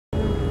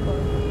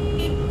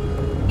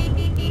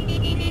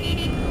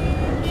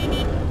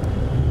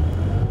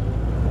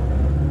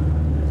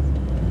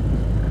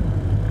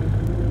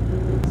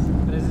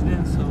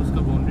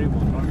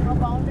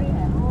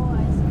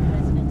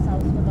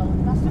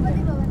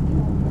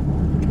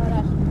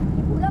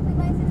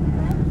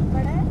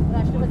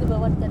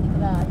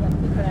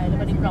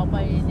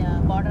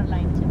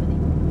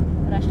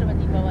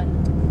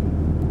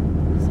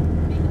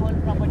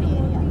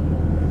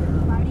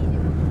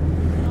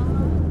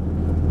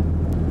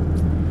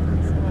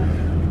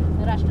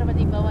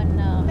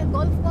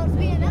Golf course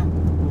भी है ना,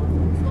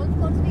 गोल्फ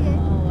कोर्स भी है।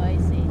 ओह आई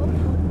सी,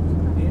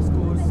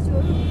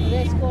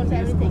 race course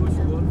everything.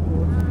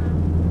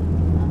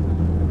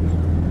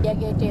 India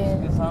gate है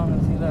इसके सामने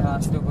सीधा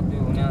राष्ट्रपति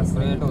भवन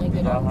परेड होती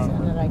है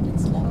बाहर राइटिंग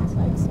स्लाइड्स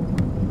आई सी।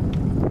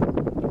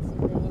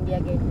 इंडिया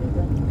गेट भी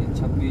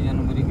 26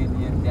 जनवरी के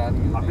लिए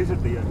तैयारी अभी से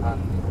तैयार। हाँ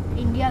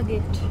India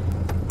gate.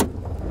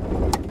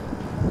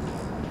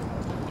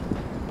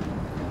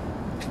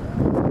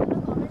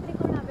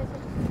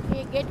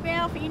 Gateway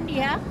of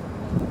India,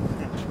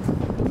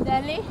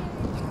 Delhi,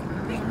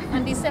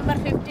 on December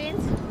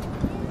 15th.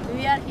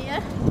 We are here.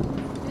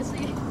 You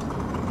see.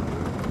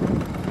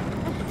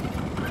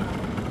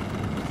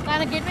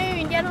 Karena Gateway of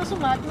India no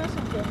sumatma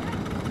sudah.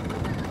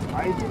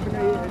 I think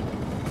नहीं है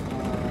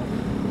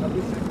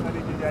अभी से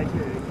सारी चीज आई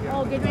है।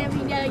 Oh, Gateway of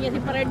India ये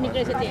थी parade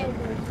निकले से थे।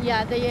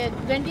 Yeah, तो ये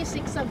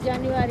 26 of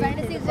January.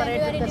 26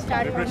 parade January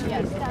start from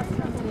here. starts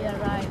from here.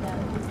 Yeah, right.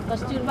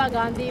 Kasturba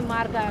Gandhi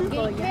मार्ग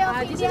आपको Gateway of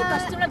आज इसे India-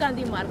 कस्तूरबा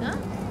गांधी मार्ग हाँ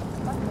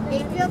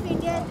Gateway of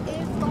India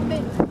is Bombay.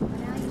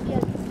 India.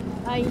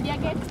 India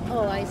gate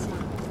oh I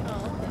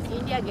C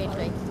India get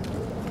right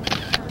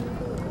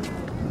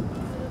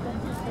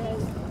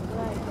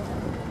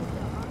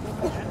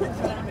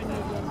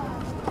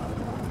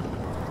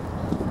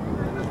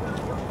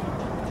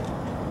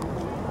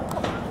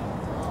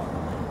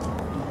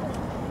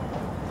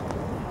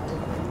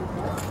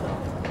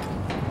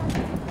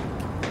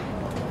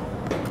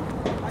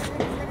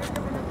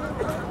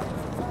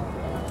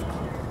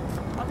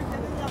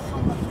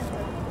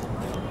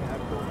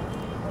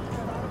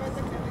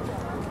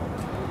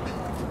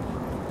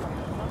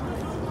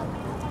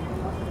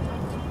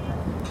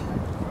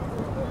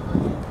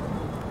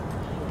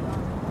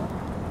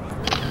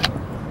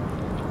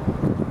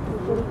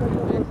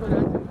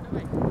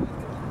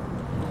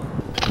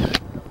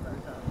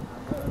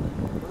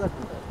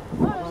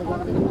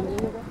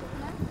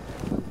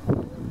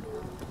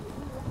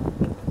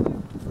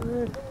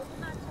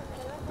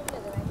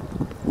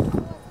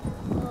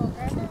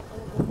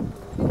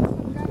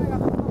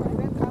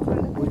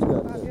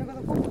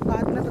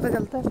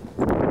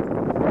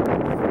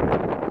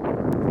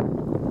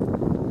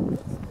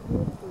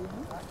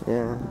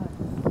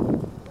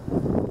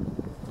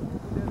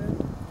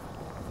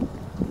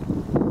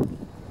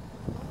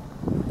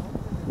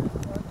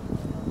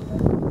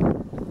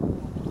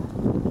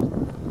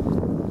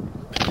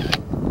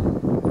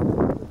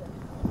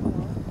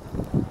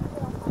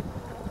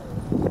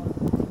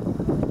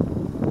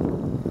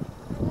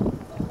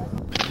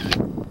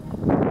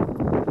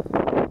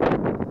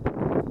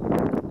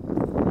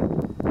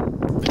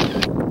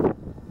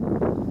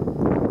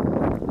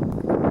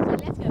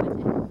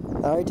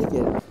ठीक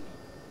है।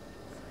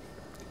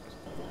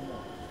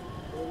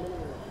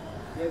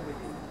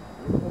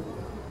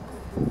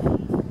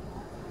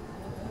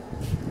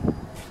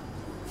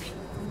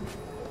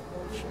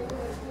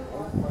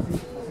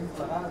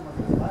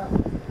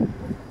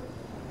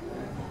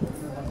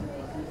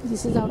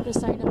 This is outer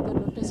side of the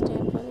Lotus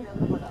Temple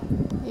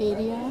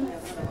area.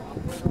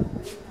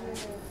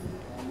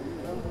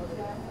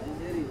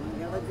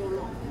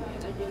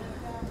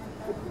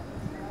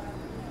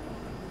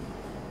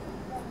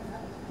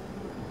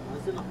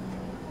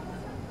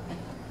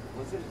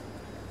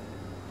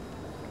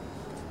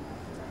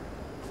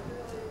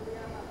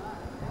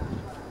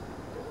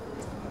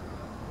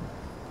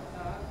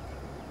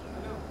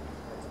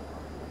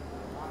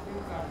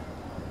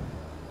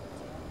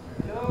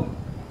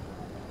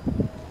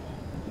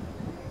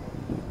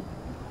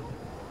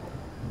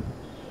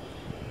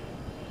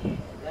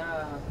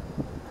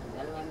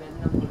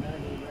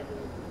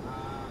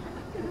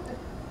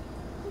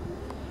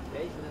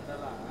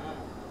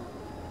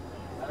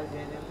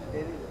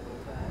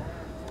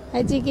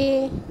 Hai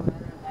Ciki.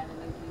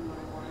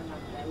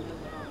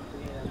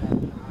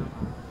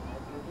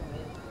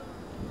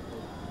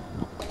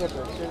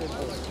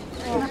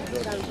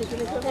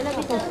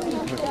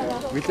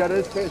 Bicara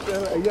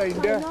ya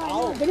India.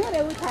 Benar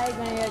ya, utai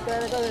gaya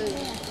kalau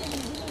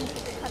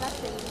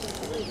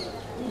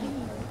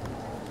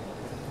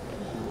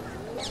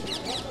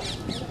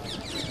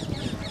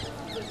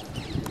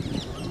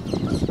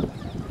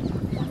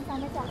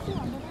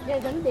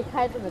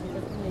दिखाए तो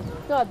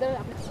तो other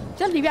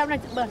चल दिव्या अपना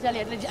बस चल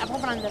એટલે આપણો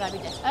પણ અંદર આવી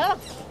જાય હાલો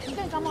ઠીક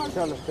છે કમ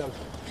चलो चलो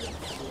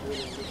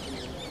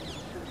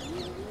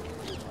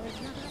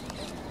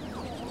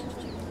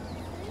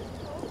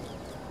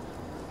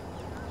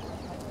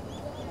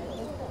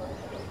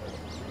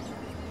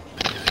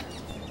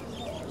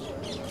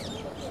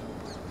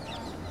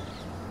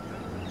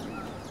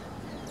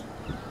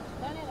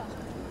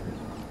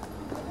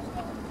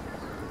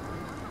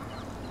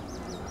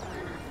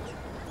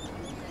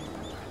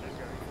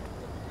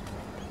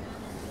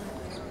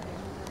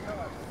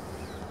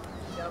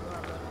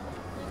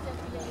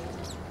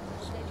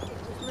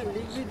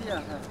लिख भी दिया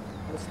है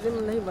मुस्लिम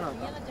नहीं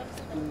बनाता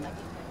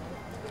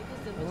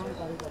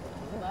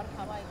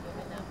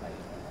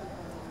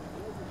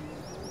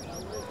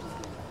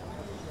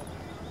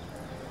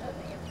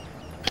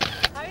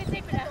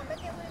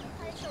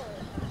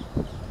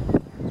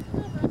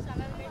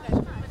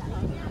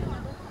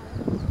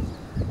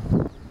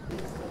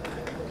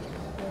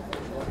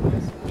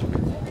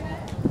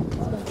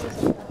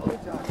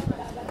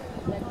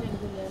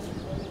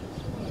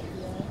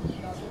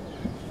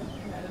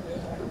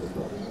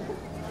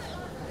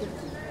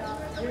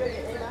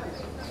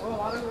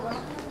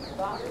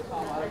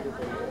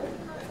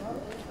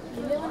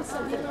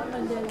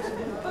In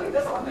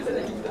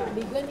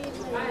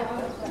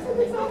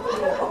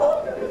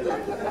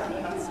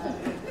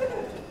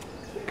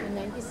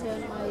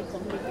 97 I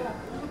completed.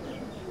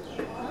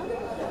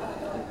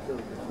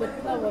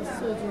 Bitla was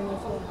so junior,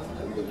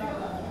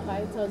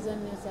 5,000,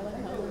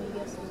 7,000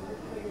 years.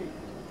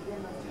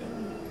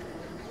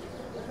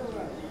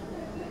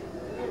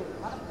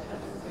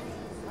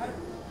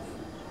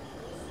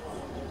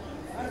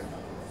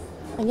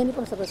 Ini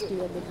pun sampai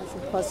clear dengan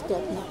first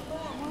step ni.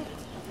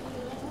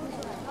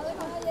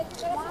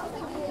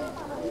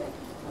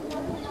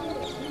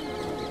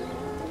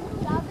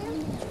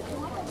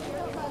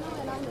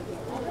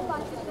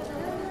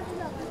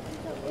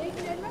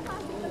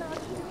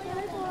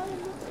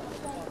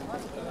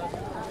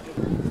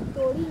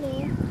 तोड़ी ने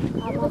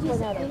आप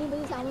इतनी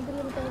बड़ी सामग्री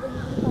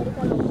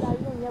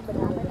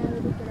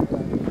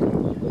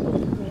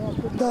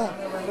The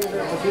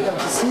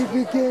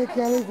CPK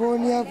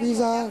California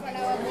pizza.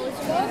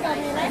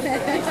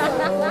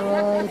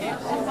 Alright.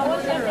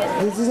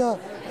 This is a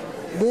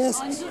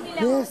best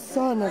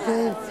son,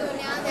 okay?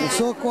 It's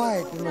so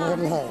quiet in my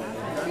life.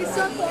 It's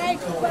so quiet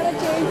for a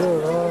change.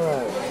 Good,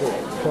 alright.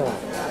 Good.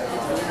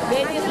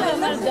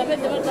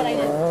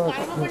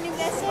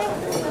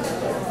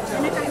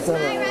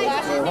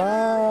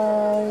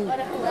 Bye.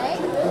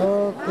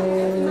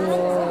 Okay,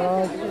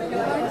 alright.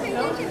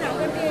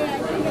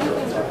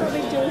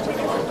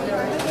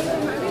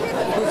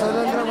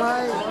 Surendra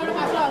bhai,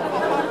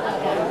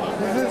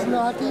 this is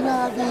naughty.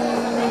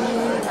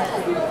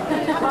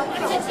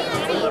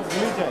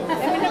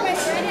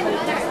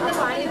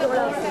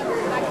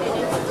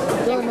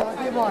 So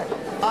naughty boy.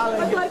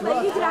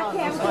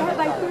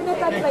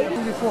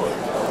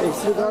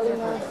 It's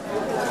regarding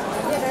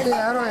the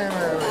arrow.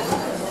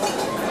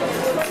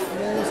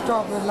 Then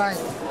stop the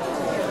light.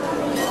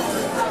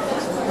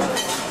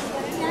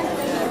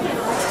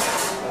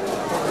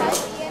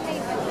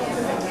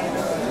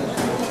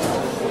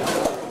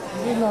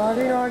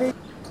 Naughty.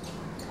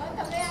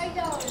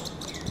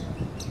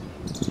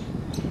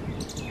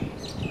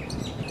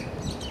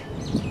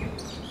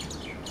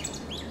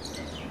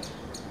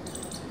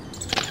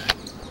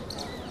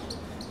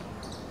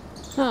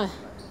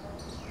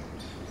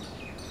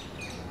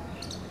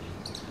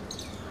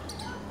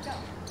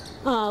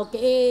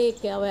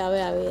 Okay,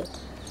 away.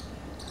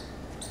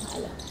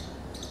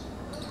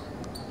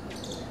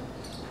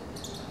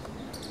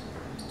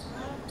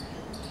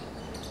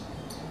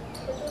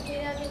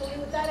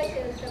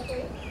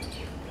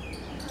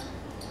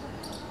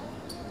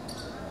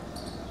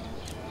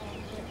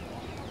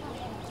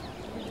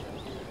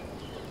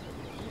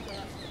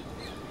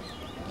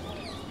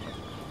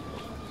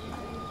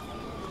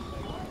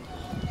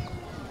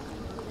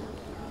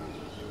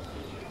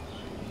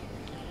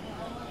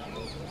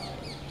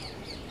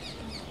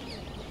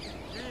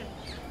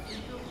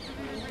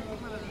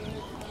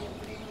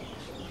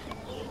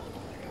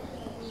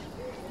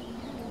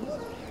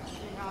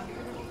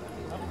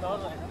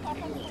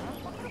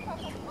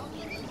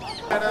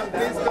 Madam,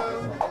 please go.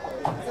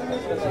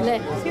 ले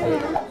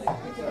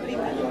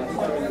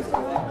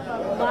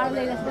बाहर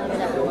ले जा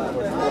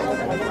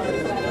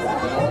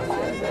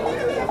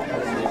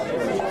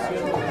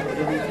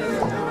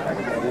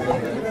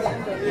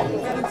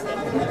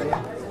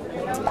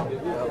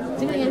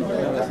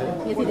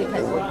ये थी देखा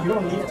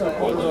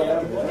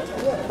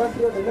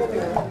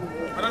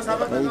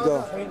There you go.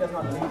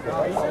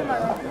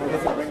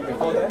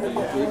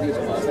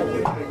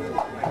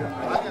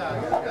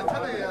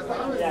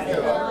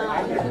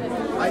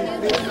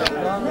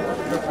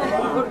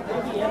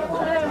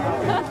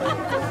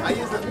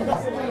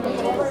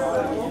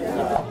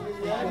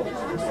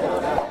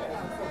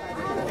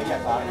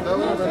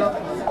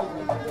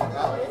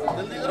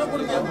 जल्दी करो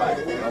बोल के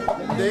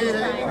दे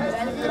है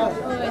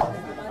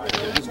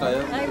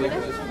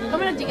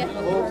कमरा जी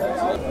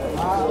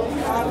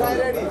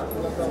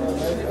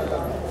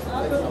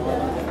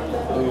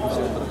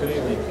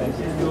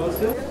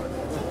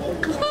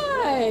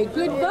Hi,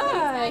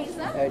 goodbye.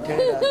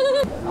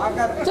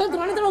 So,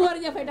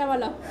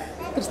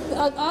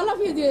 all of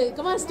you,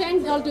 come on,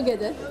 stand all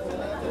together.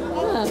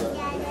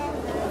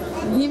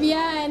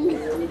 Divya and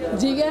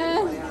Jigar,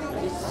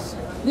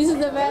 this is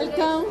the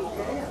welcome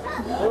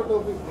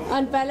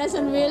on Palace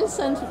on Wheels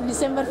on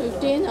December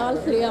 15, all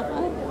three of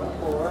us.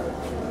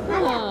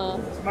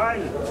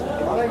 Smile.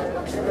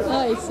 Oh,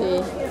 I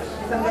see.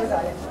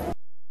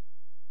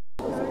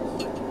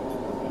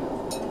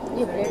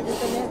 ये bread तो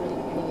नहीं है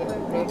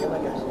bread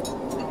वाला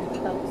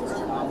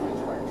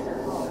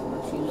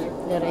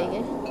ले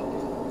रहेंगे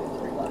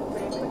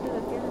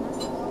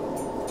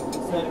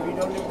sir we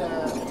don't need the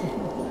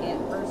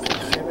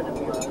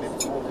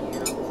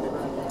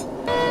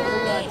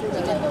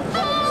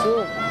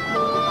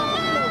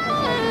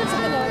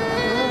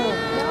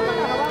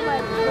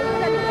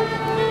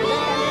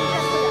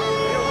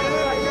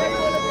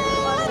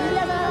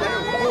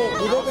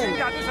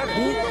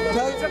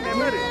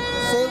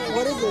So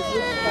what is this?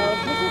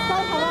 This is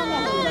called Hawa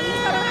Mahal. This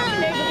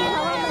is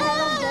Hawa Mahal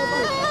of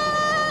Jaipur.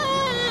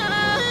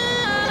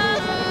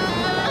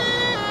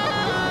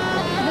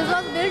 This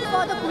was built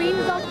for the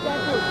queens of Jaipur.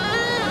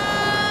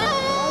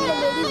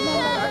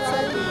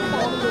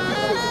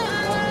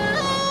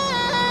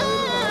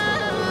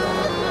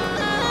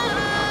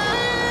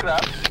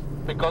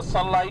 because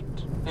sunlight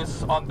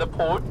is on the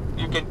fort.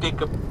 You can take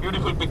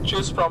beautiful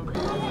pictures from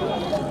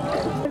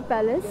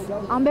Palace,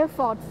 Amber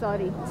Fort,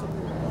 sorry.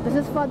 This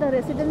is for the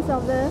residence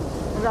of the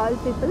royal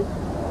people,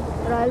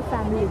 royal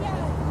family.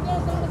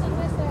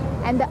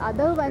 And the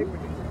other one,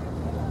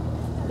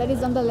 that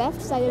is on the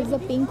left side, is the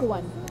pink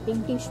one,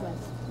 pinkish one.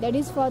 That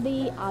is for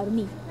the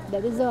army.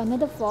 There is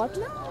another fort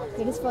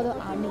that is for the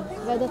army,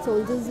 where the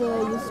soldiers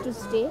used to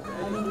stay.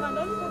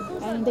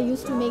 And they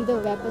used to make the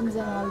weapons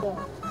and all the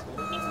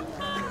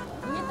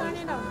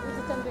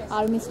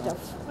army stuff.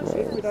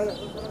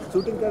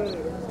 So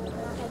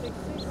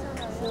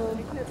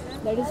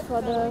that is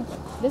for the,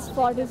 this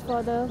fort is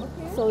for the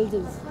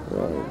soldiers.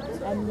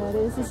 Right. And there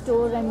is a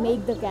store and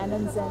make the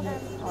cannons and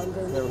all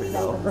those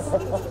weapons.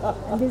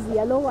 And this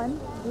yellow one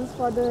is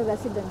for the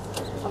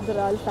residents of the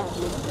royal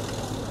family.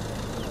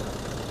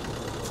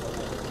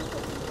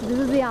 This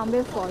is the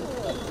Amber Fort.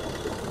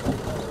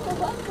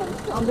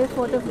 Amber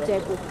Fort of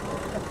Jaipur.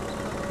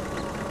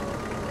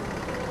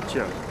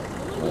 Sure.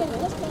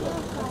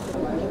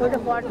 Put a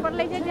fort for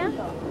like that, yeah?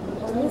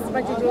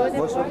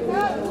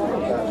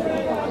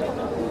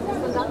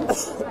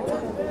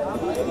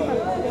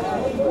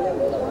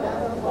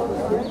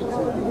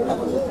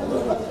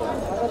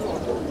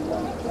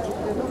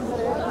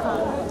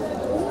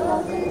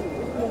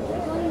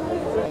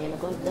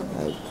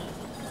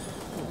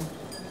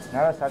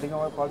 Now, starting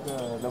our call,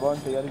 the one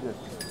tayari कर.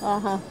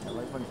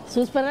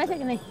 Shoes पहना है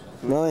कि नहीं?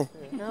 No.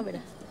 No, beta.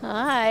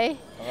 Hi.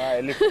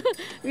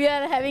 We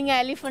are having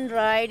an elephant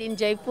ride in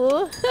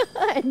Jaipur.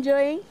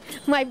 Enjoying.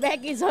 My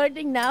back is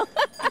hurting now.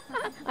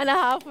 On a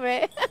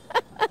halfway.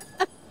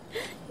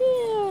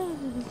 Yeah.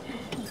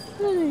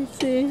 Let's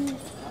see.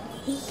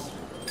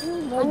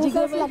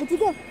 Jigar lagi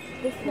juga.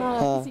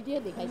 हाँ,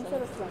 सीढ़ियाँ दिखाई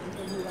sir.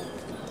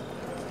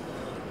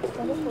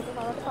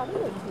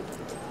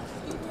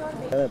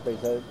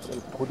 पैसा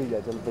फूट ही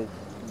जाए चलते.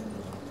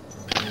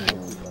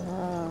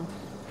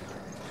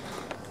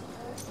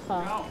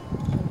 हाँ.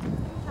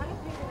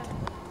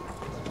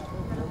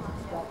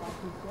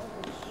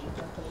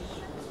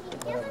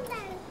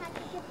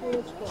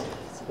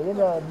 लेकिन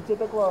नीचे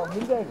तक वो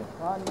मिल जाएगा.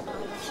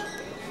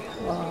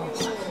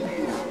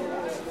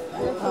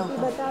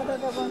 बता दो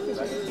कब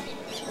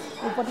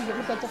ऊपर की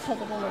जगह कच्चा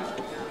खाता था लोग.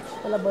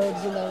 पहला बर्ड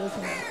जो लाए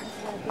थे.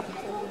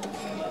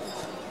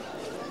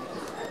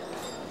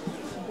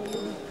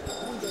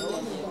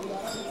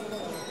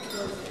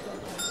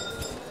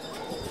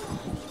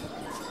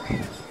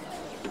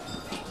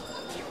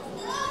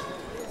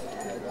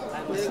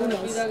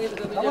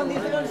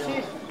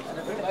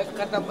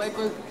 कटा भाई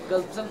कोई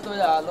गलती तो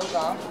या लो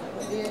काम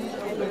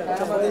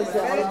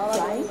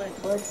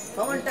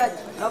come on touch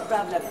no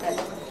problem touch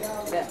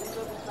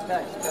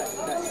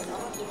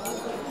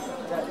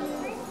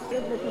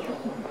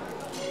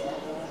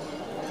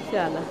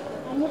चला.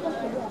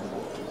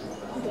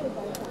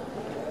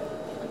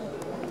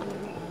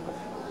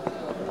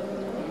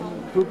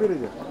 तू फिर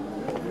जा.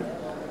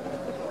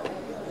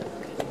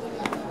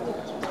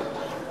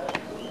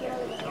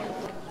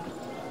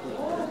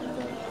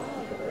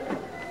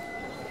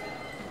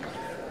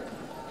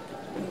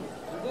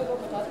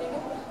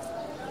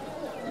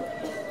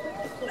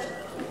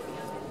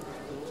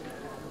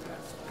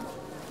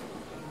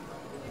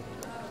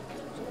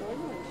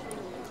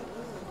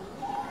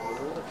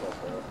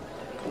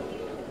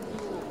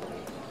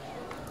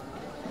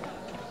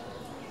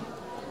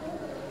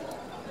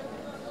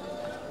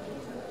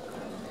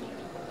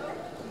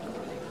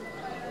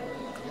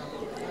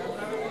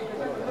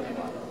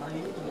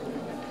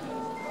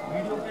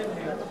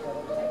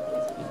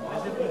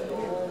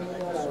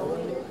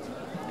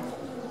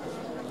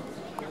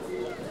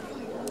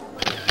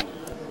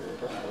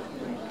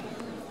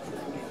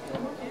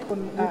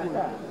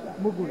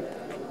 Mugul.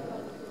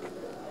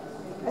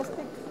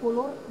 Este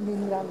color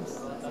minerales,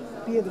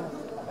 piedras.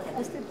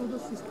 Este todo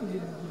es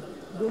estilo.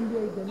 Donde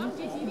hay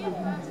granito, estilo.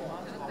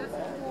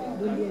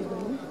 Donde hay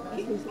granito,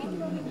 este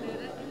estilo.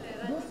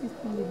 Dos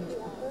estilos.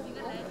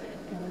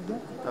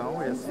 Então,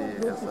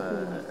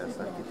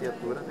 essa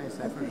arquitetura tem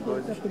sempre os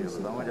dois estilos.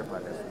 Da onde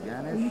aparece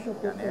Ganesh,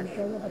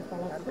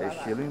 é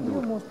estilo hindu.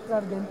 Vou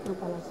mostrar dentro do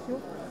palácio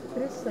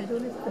três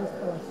salones, três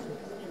palácios.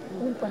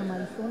 Um para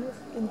mansões,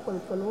 um para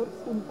calor,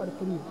 um para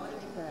frio.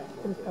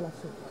 Três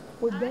palácios.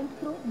 Por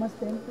dentro, mais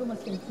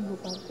antigo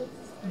parte,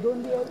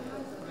 onde é o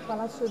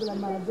Palácio da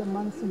Maharaja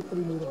Mansi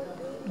I.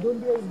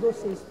 Donde hay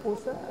 12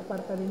 esposas,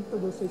 apartamento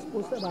 12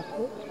 esposas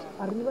abajo,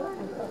 arriba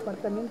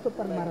apartamento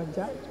para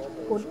Maharaja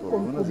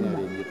con cocina.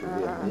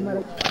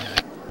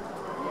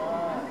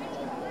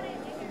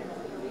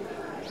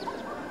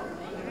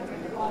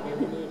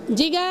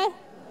 Jigar.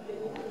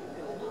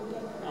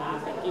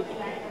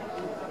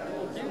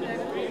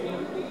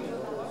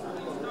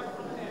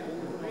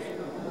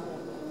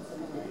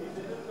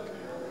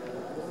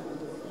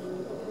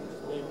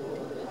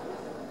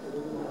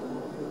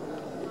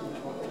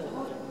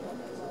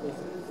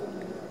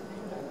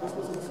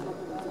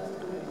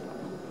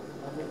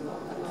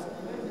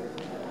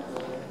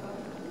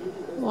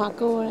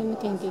 Walk over and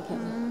think you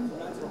can.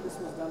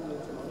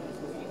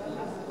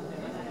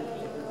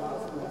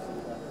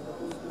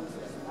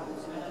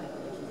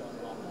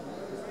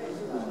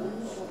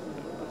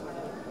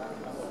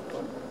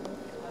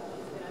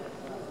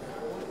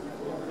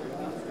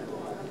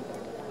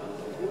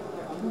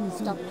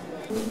 Stop.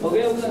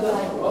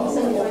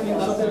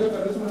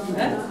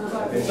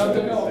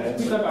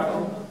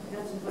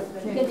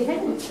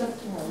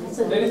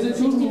 There is a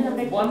two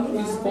room. One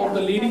is for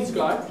the ladies'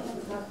 guard.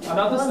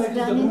 Another side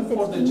is the room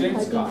for the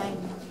gents' guard.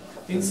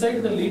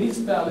 Inside the ladies'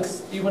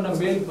 palace, even a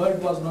male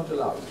bird was not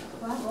allowed.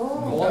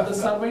 All the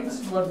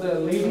servants were the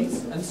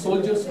ladies and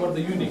soldiers were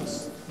the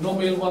eunuchs. No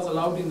male was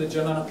allowed in the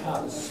Janana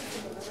palace.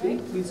 Okay,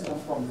 please come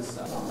from this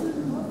side.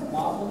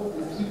 Marble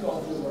is the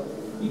top floor,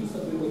 keeps the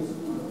buildings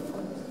cool.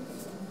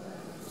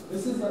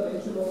 This is the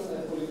natural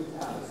and political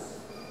palace.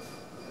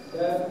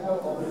 There we have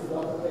always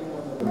water playing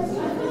on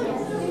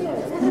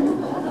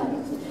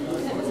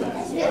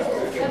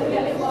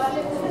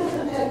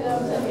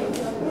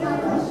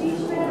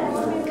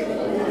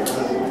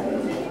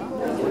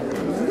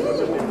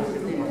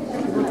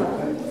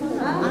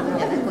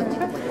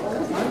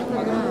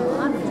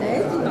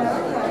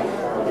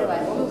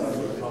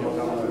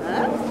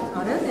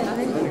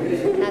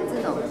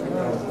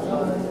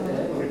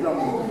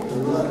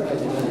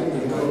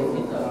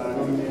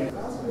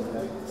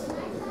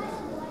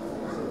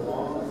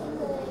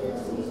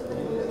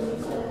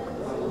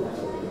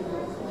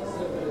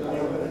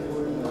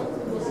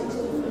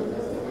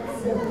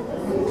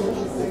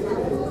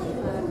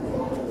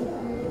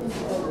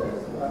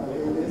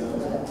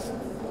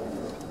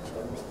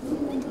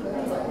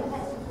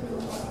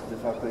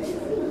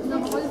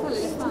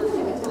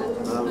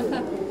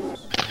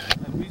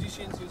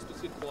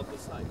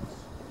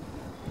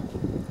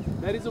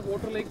There is a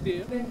water lake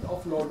there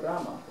of Lord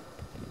Rama.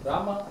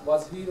 Rama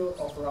was hero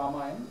of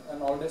Ramayana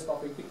and oldest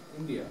of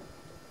India.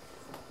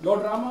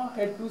 Lord Rama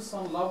had two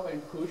sons, Love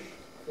and Kush.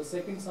 The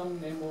second son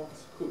name was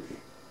Kush.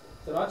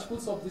 The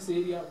Rajputs of this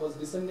area was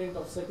descendant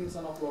of second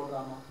son of Lord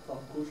Rama from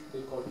Kush.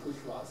 They called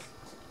Kushwas.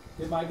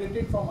 They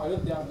migrated from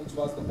Ayodhya, which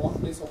was the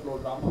birthplace of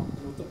Lord Rama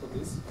in Uttar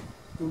Pradesh,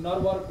 to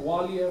Narwar,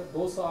 Gwalior,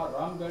 Dosa,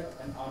 Ramgarh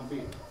and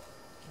Amber.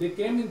 They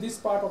came in this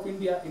part of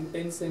India in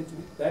 10th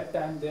century. That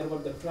time there were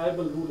the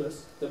tribal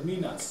rulers, the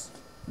Minars.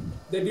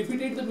 They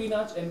defeated the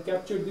Minars and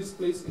captured this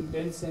place in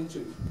 10th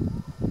century.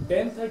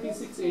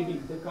 1036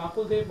 AD, the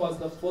Kapildev was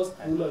the first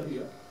ruler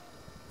here.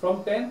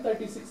 From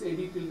 1036 AD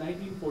till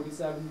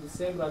 1947, the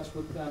same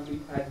Rajput family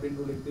had been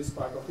ruling this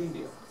part of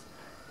India.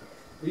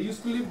 They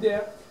used to live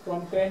there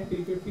from 10th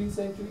till 15th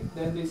century.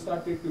 Then they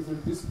started to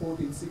build this fort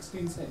in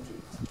 16th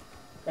century.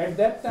 At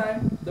that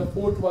time, the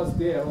fort was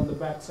there on the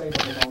backside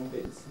of the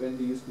mountains when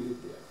they used to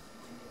live there.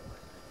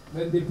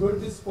 When they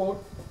built this fort,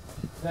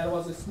 there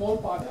was a small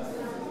part.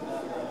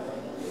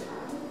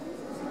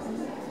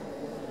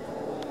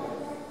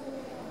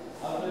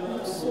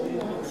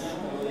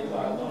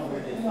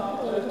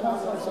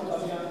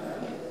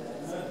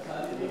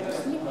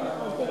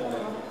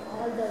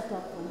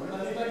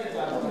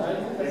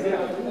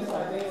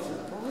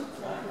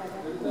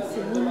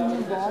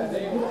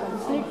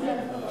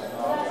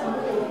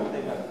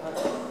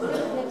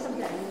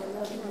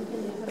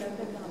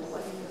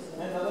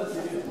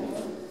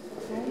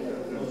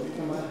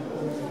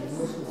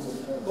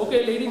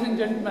 Okay, ladies and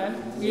gentlemen,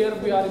 here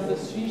we are in the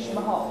Sheesh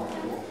Mahal.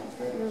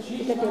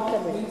 Sheesh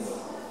Mahal is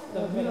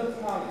the mirror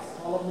palace,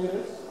 Hall of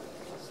Mirrors.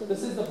 So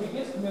this is the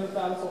biggest mirror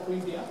palace of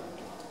India.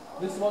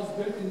 This was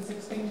built in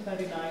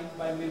 1639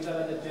 by Mirza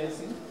Raja Jai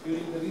Singh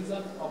during the reign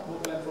of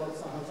Mughal Emperor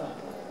Shah.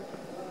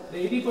 The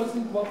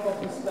 80% work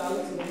of this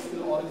palace is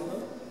still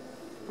original.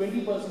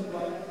 20%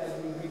 work has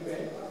been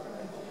repaired.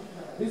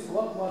 This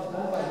work was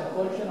done by the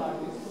Persian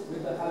artists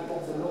with the help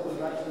of the local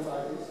Rajput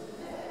artists.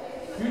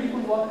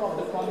 Beautiful work of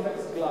the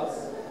convex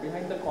glass.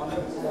 Behind the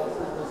convex glass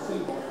is the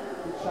silver,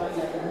 which shines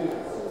like a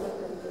mirror.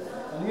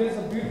 And here is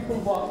a beautiful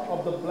work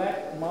of the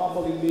black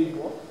marble inlaid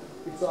work.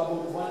 It's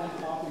about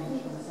 1.5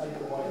 inches inside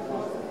the white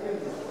marble.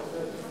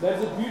 There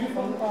is a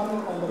beautiful carving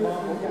on the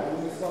marble.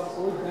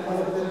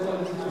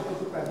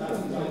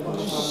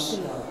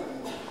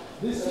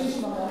 This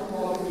is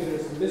Hall of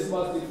Mirrors. This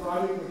was the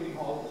private meeting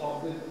hall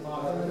of the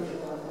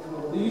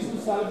Maharajas. They used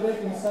to celebrate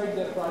inside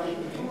their private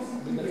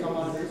meetings with the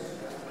commanders.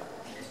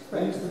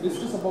 They used to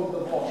discuss about the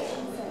war.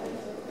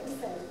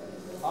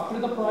 After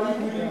the private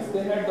meetings,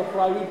 they had the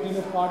private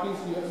dinner parties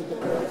here with the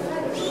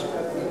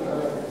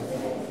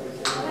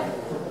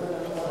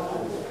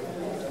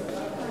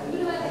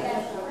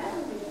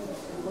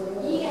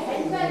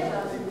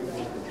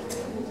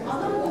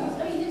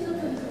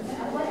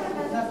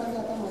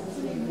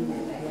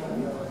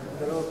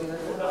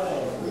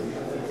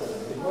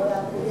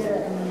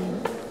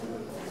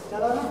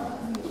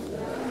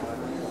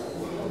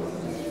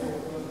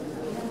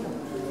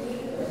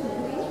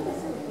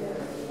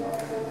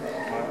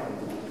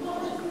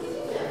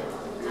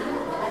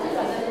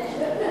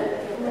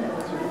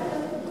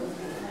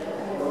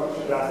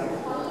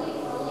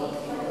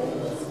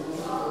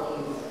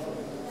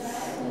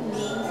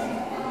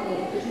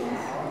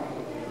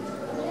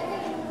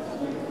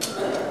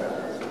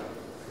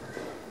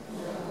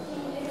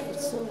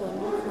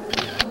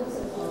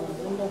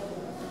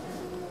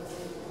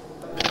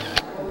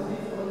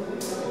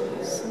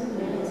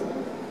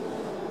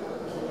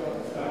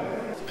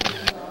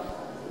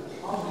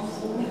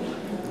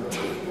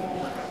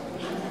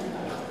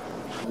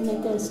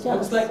the stars.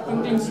 Looks like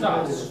twinkling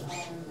stars.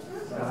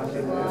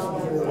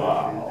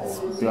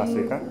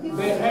 Classic, huh?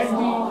 They had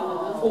the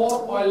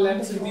 4 oil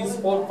lamps in these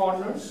 4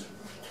 corners.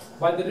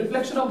 By the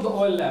reflection of the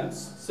oil lamps,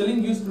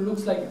 ceiling used to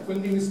look like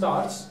twinkling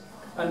stars,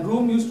 and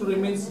room used to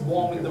remain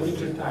warm in the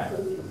winter time.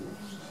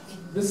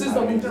 This is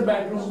the winter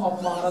bedroom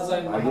of Maharaja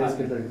and Maharaja.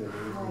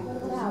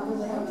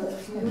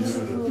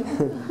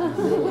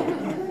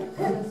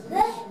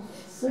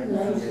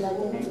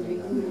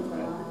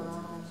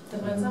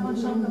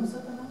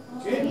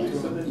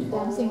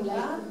 Dancing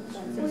light,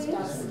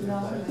 stars.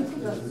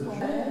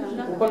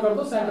 ऊपर कर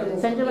दो centre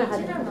centre में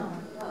हाथ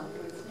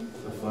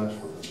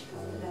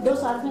दो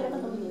साथ में रखो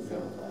तुम जैसे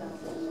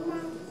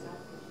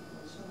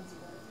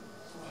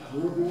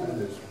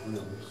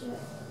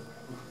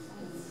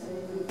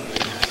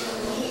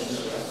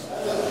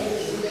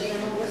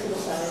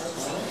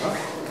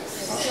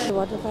The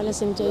water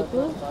palace in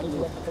Jaipur.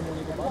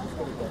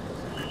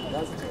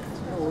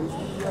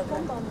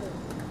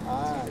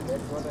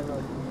 That's what I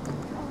was.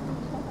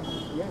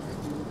 Yes, it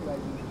looks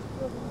like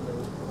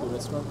the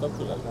restaurant कब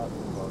खुला था?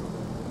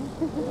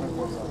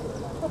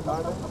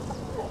 Pardon?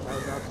 I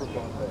have not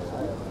performed there.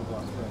 I have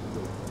performed there.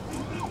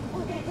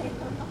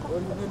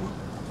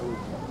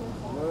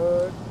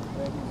 Good.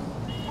 Thank you.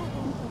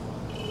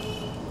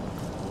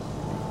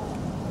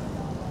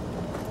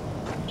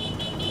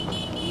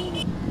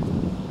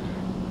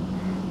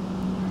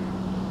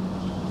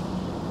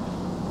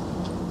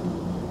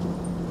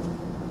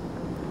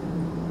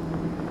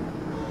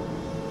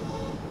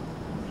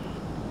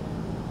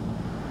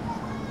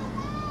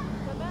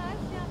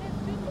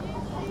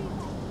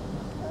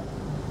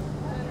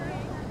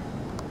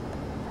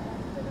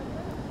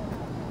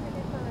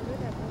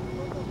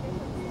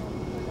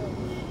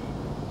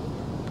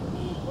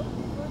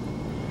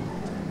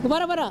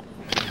 Bara.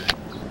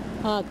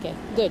 Okay,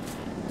 good.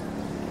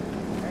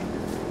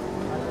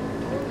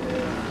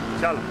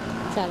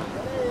 चलो.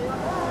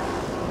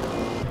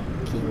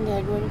 King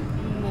Edward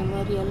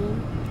Memorial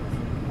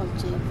of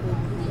Jaipur.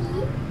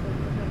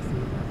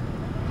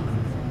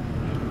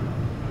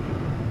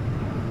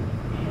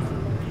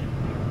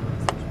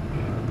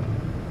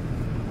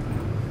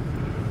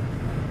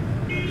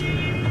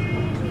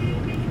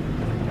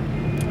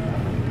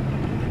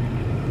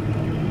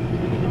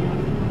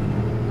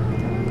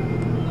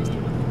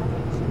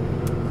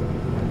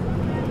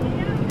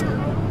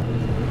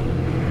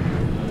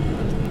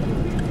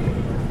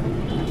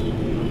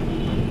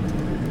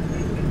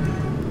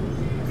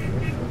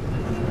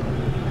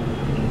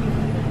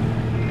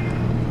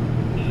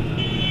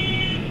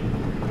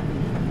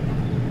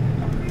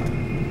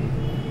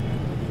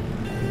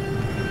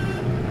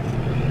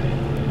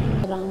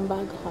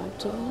 Rambagh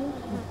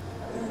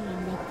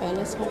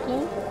Palace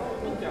Hotel,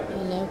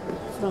 and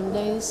from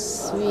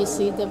this we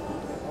see the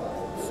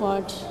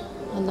fort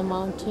on the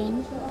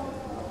mountain.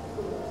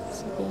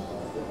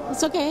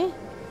 It's okay.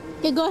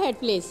 Okay, go ahead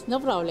please, no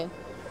problem.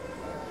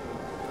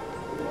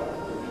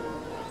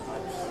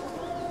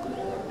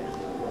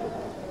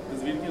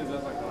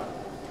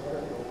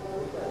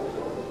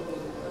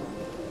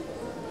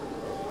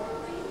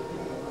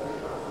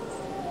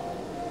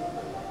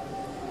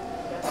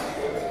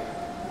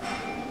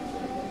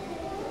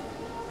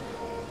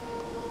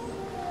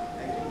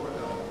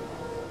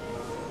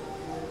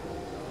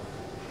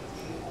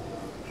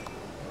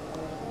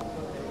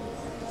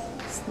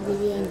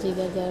 Divya and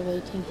Divya, they are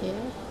waiting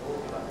here.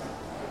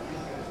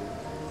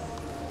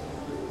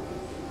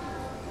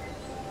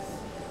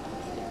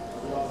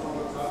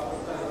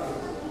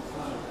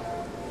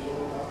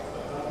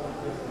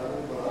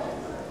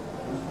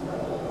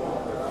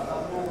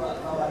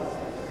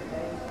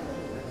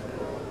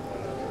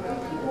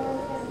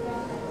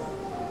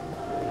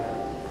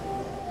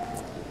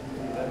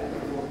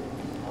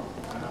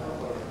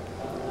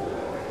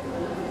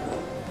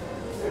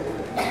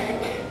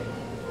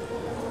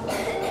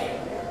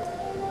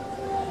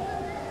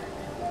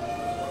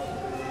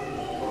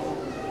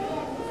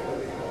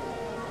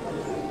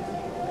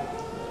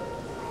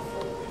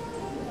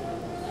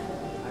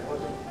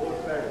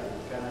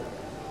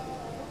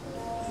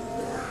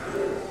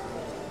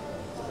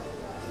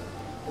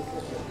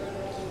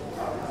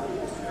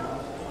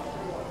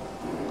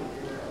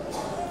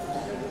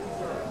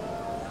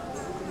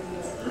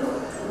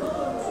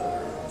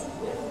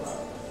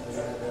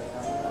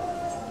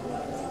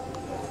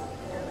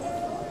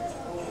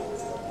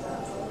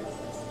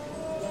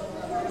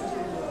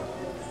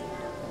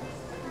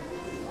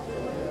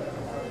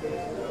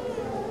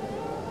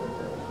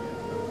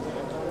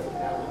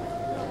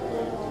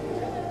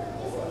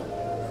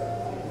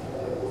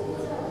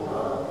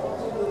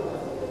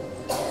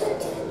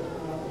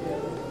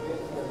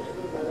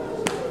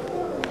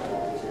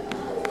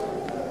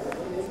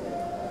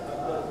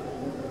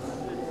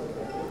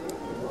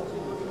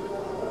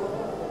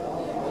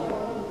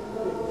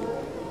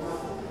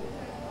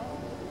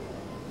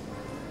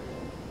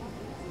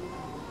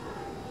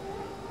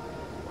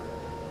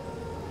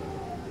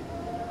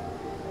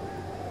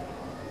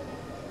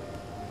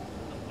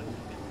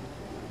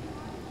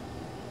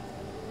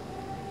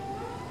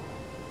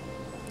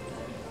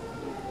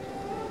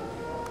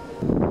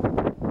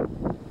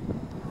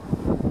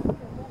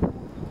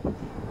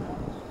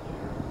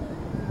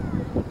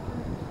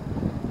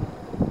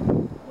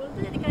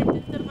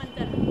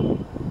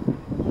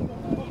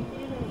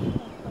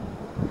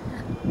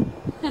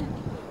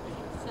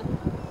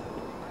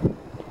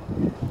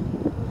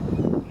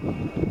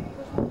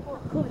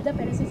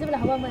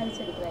 Hawa Mahal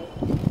side, right?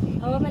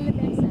 Hawa Mahal is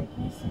back side.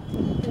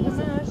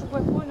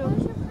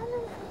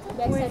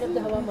 Back side of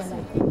the Hawa Mahal,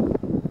 I think.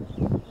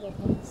 That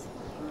means.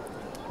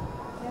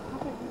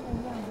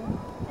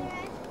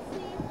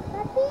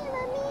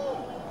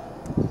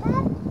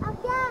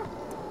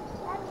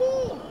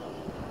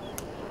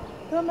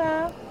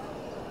 Thomas,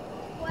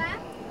 Quoi?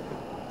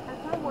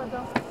 attends-moi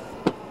dans.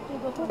 Tu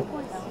dois pas quoi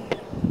ici.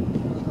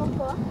 Je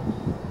comprends.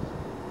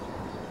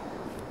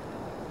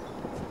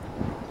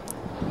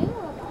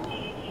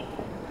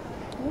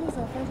 Nous, les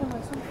enfants,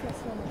 j'aimerais ça que vous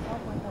fassiez un effort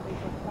pour être avec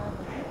votre père.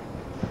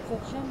 Vous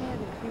n'êtes jamais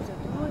avec lui, vous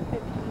êtes toujours avec lui.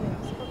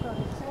 C'est pas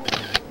correct ça.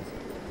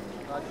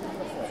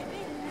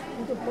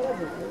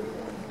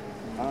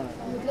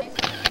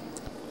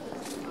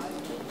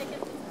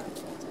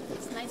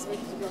 It's nice way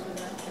to go.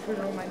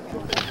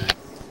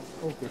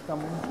 Okay,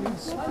 come on,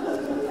 please.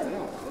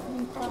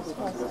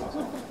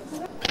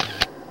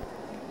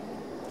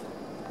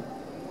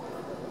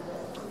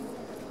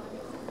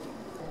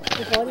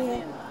 एक और ही है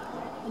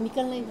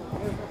निकल नहीं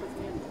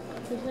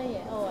कुछ नहीं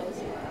है ओ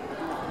ऐसे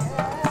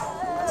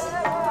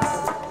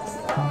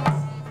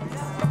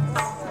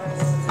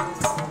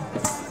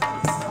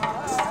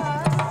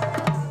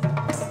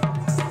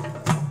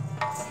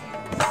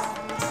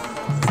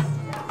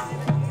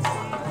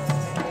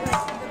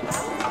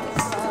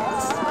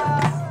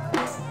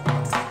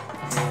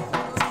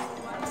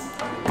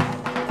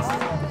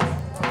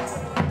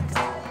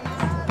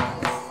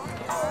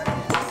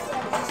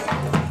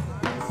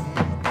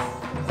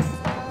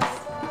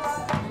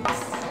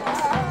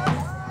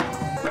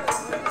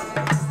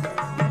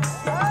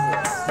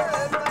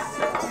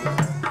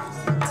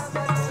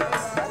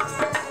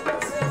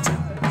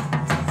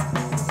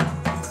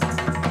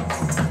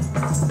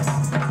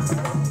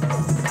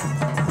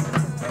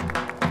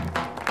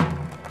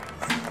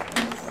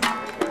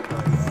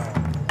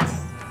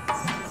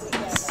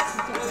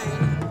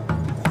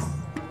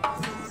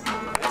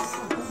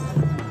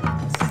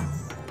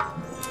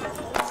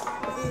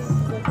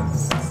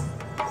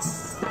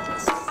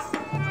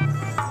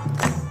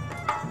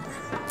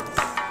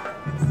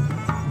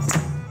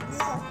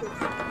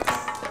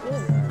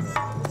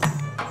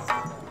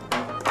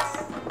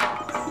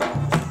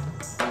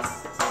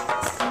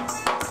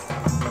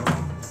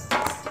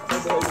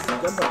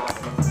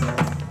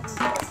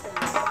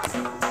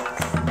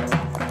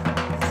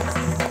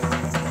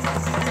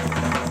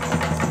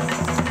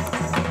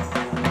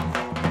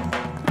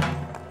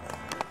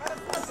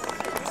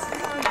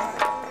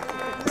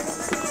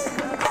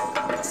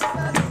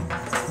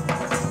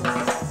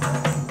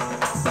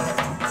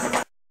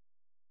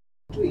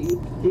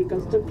He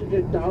constructed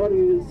a tower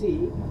we will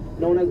see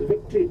known as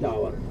Victory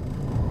Tower.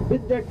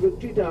 With that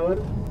Victory Tower,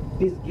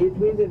 these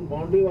gateways and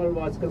boundary wall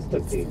was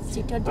constructed.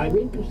 I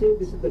mean to say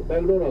this is the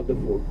back door of the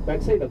fort,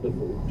 backside of the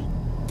fort.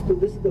 So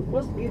this is the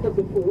first gate of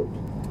the fort,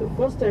 the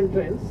first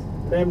entrance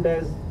named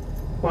as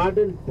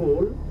Pardon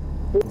Pole,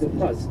 the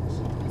first.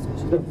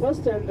 The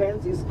first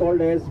entrance is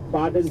called as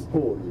Pardon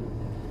Pole.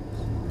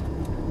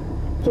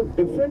 So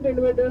different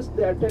invaders,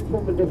 they attack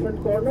from the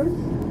different corners.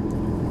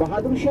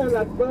 Bahadur Shah and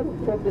Akbar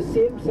from the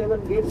same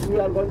 7 gates we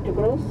are going to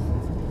cross,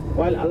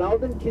 while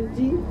Alauddin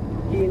Khilji,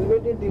 he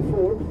invaded the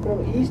fort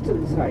from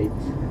eastern side.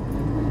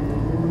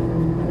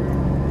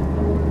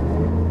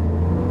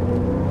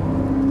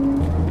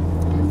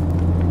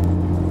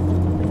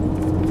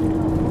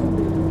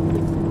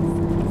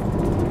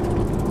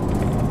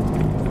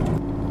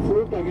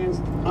 Fort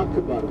against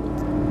Akbar.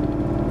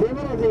 They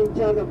were in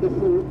charge of the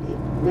fort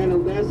when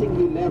Uday Singh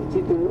he left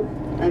Chittor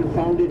and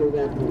founded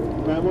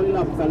UdayPur, memorial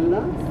of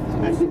Kalla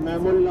and the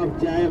memorial of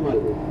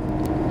JaiPur.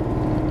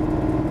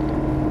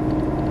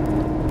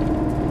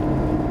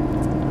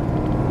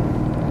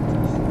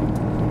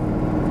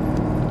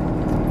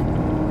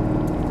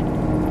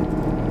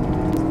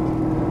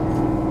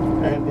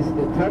 And this is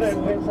the third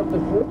entrance of the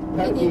fort,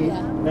 third gate,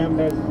 named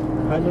as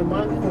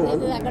Hanuman Pole.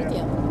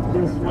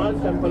 This is small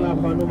temple of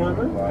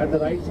Hanuman at the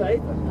right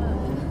side.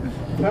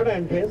 Third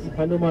entrance,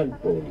 Hanuman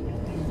Pole.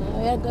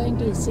 We are going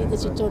to see the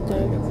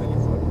Chittorgarh.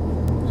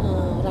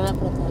 Rana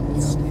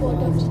Pratap's fort,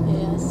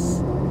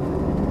 yes.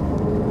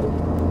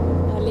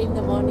 Early in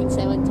the morning,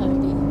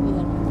 7:30, we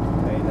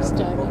are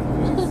starting.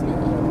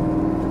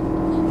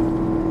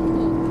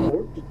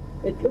 Okay.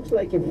 It looks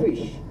like a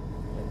fish.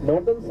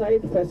 Northern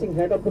side facing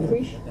head of the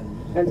fish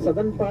and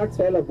southern part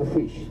tail of the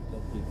fish.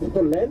 So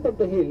the length of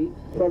the hill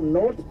from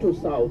north to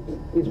south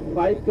is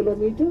 5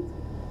 kilometers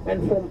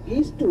and from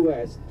east to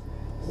west,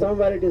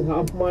 somewhere it is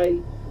half mile,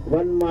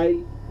 1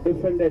 mile,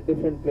 different at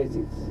different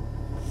places.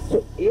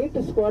 So 8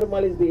 square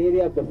mile is the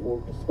area of the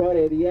fort. Square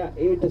area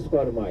 8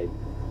 square mile.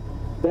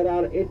 There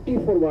are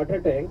 84 water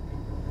tanks.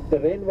 The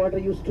rainwater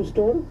used to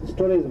store,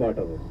 storage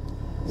water.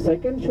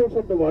 Second source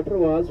of the water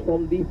was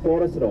from the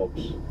porous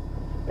rocks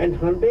and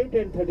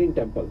 113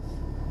 temples.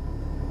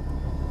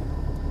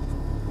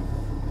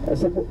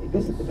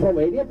 This from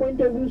area point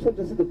of view, so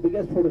this is the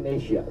biggest fort in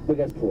Asia,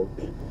 biggest fort.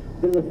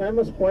 There is a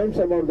famous poems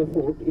about the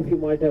fort, if you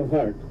might have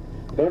heard.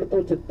 Gad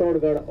to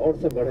Chittorgarh aur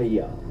sa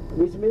Gadhaiya,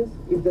 which means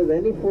if there is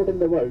any fort in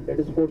the world, that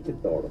is Fort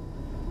Chittor.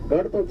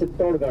 गढ़ तो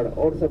चित्तौड़गढ़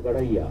और सब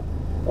गढ़ैया,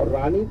 और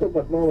रानी तो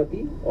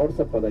पद्मावती और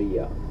सब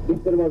पदैया.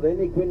 If there was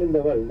any queen in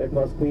the world, that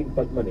was Queen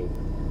Padmani.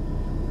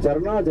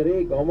 झरना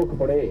जरे गौमुख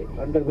पड़े,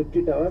 under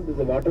Victory Tower there is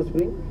a water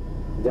spring.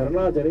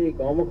 झरना जरे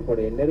गौमुख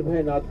पड़े,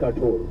 निर्भय नाथ का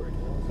ठोर.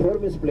 ठोर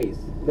means place.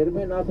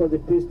 निर्भय नाथ was a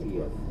priest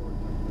here.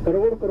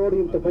 Crore crore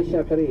युग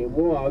तपस्या करे,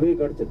 वो आवे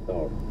गढ़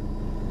Chittor.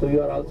 So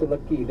you are also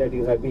lucky that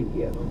you have been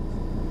here.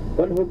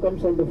 One who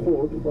comes on the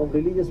fort from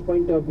religious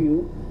point of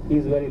view, he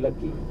is very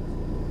lucky,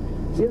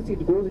 since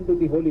it goes into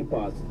the holy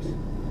past.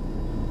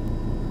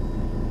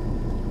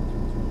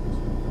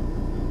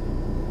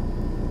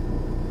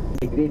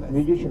 A great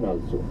musician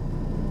also.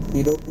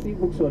 He wrote 3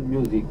 books on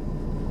music,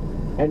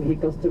 and he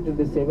constructed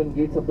the 7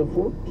 gates of the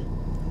fort.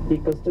 He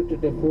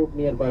constructed a fort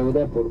nearby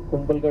UdayPur,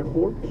 Kumbhalgarh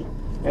Fort,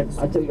 and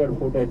Achalgarh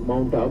Fort at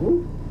Mount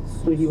Abu.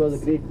 So he was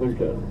a great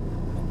builder.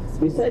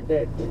 Besides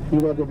that, he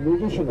was a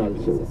musician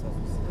also.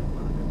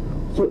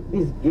 So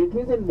these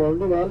gateways in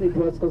Bondiwal, it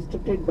was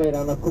constructed by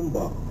Rana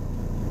Kumbha.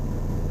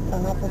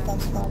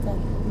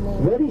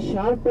 Very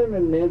sharp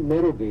and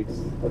narrow gates.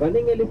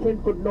 Running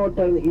elephant could not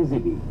turn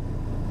easily.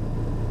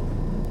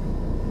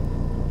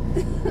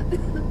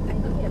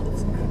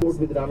 Fort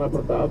with Rana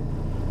Pratap,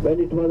 when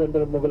it was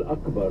under Mughal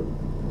Akbar,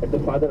 at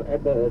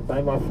the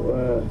time of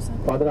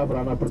father of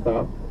Rana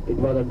Pratap, it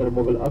was under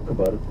Mughal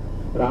Akbar.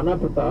 Rana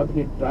Pratap,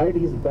 he tried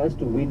his best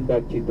to win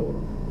back Chittor.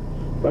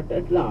 But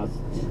at last,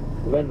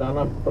 when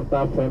Rana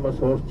Pratap's famous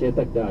horse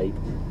Chetak died,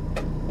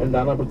 and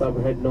Rana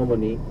Pratap had no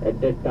money,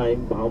 at that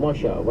time Bhama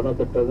Shah, one of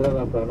the treasurers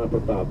of Rana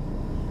Pratap,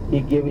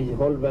 he gave his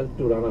whole wealth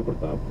to Rana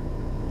Pratap.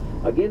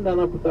 Again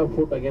Rana Pratap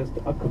fought against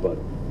Akbar.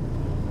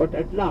 But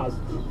at last,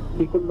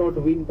 he could not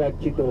win back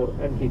Chittor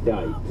and he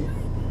died.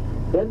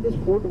 Then this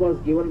fort was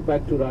given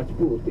back to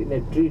Rajput in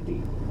a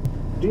treaty.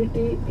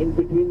 Treaty in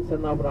between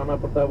son of Rana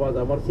Pratap was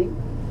Amar Singh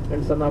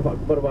and son of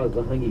Akbar was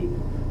Jahangir.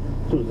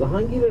 So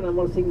Jahangir and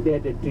Amar Singh, they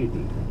had a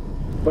treaty.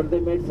 But they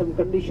made some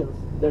conditions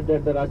that the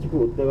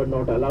Rajput, they were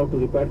not allowed to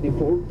repair the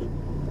fort,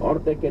 or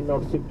they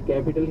cannot shift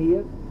capital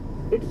here.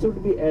 It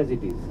should be as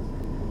it is.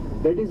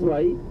 That is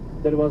why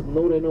there was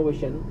no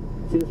renovation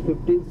since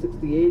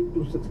 1568 to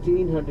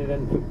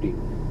 1615.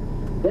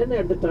 Then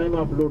at the time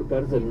of Lord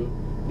Curzon,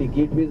 the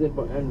gateways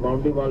and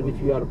boundary wall which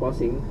we are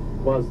passing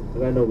was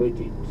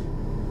renovated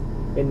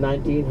in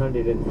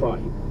 1905.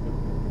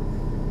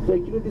 So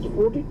actually this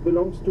fort, it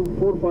belongs to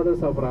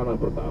forefathers of Rana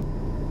Pratap,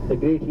 the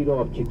great hero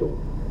of Chittor.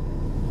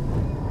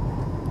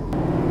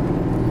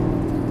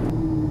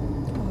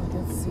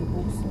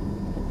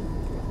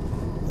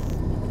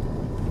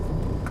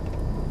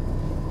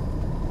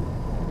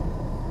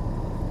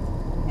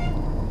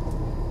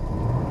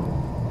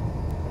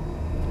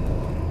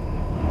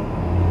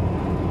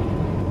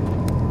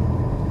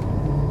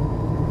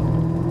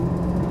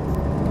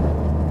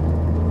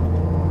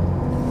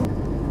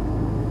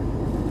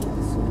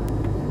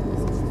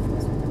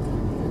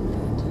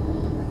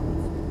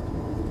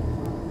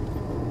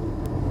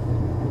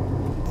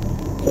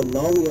 So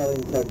now we are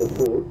inside the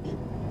fort.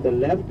 The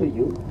left to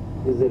you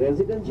is the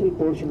residential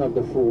portion of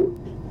the fort.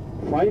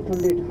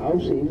 500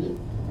 houses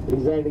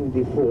residing in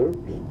the fort,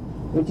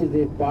 which is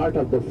a part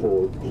of the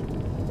fort.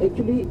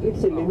 Actually,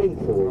 it's a living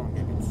fort.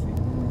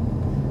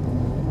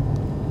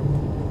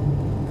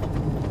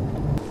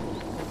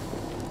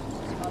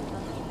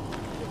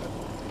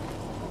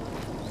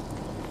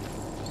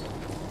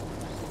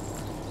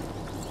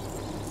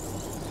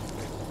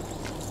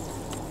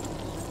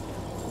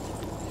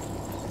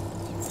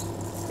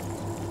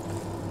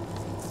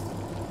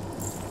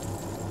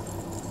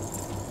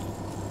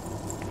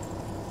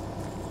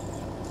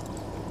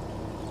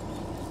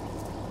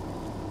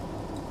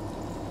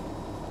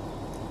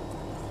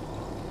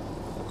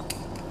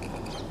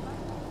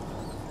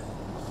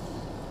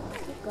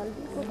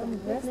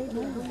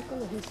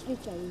 History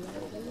चाहिए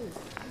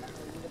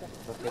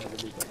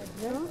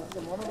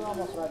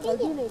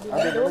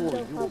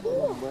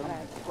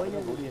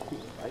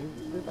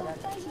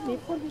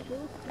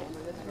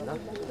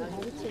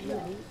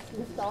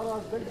This tower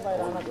was built by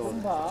Rana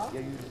Kumbha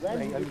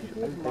when he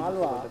visited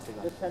Malwa,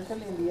 the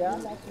central India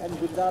and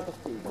Gujarat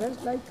state.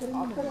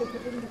 After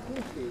visiting the two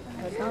states,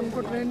 शाम को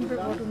train पे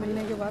photo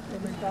मिलने के बाद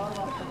payment tower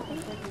was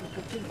constructed in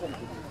 15th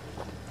century.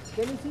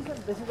 Can you see, sir,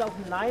 this is of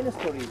 9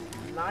 stories.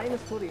 9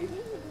 stories,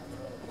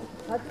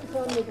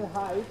 37-meter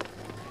height.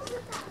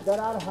 There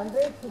are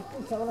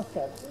 157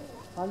 steps.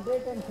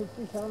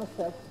 157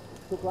 steps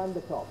to climb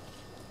the top.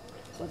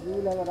 But we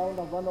will have around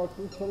 1 or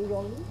 2 stories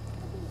only.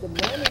 The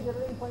main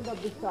gathering point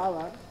of this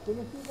tower, can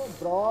you see the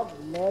broad,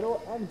 narrow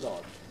and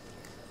broad.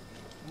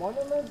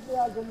 Monuments, they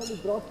are generally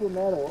broad to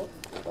narrow,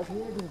 but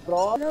here it is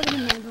broad.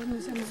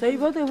 सही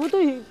बात है, वो तो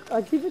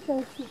अजीब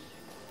है।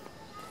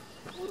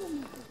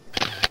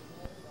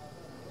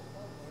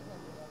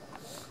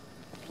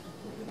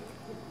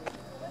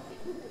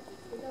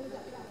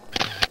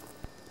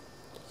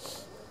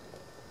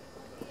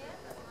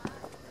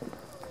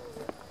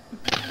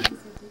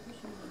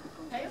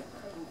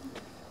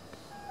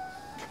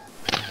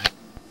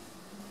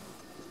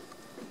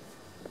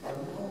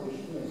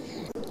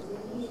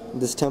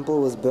 This temple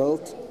was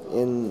built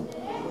in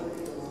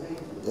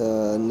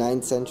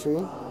 9th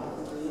century.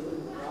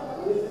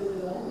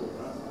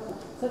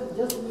 Sir,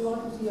 just we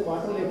want to see a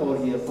water lake over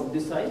here from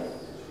this side.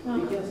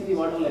 We can see the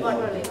water lake.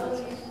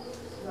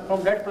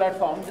 From that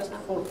platform, just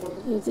 4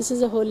 foot. This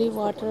is a holy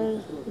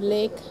water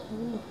lake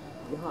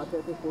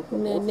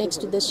next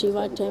to the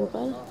Shiva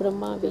temple,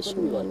 Brahma,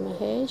 Vishnu and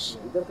Mahesh.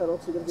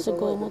 It's a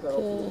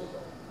Gomukh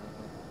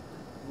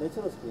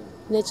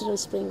natural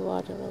spring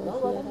water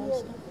over here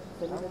also.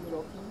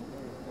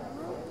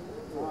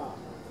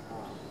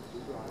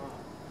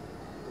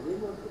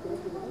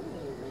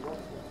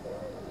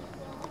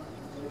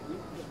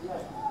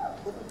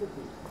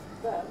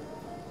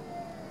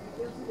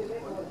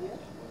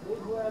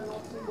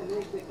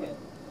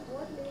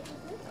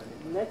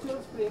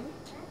 Natural spring,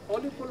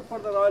 only full for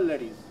the royal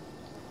ladies.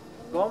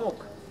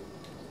 Gomukh.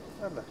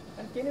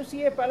 And can you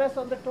see a palace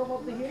on the top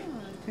of the hill?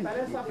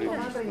 Palace of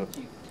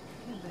Commander-in-Chief.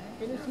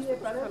 Can you see a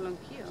palace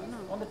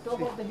on the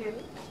top of the hill?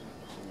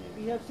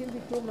 We have seen the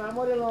two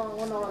memorial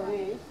on our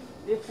way.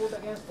 They fought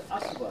against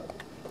Akbar.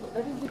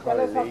 That is the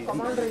palace of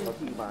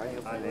Commander-in-Chief.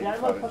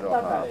 General Fatah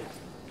Palace.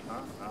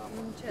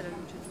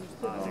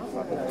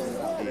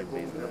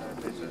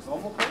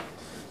 Gomukh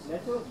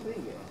natural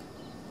spring.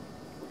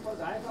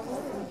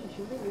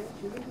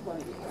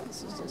 This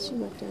is the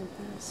Shiva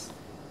temple.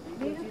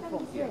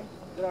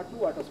 There are 2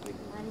 water springs.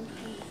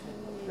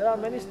 There are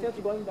many steps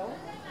going down.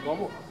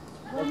 Gomukh.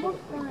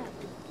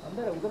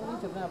 अंदर उधर नहीं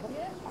चलना है पर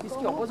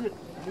इसके opposite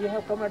we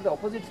have come at the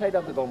opposite side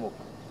of the Gomukh.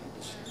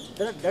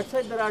 That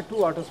side there are 2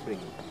 water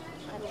springs.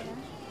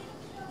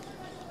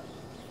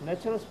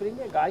 Natural spring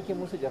है गाय के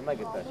मुंह से झरना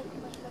गिरता है.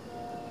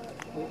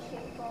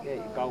 ये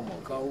cow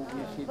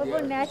you see there. वो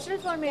natural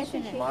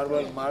formation है.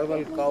 Marble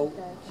cow.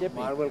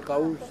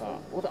 हाँ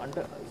वो तो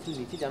अंदर इससे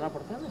नीचे जाना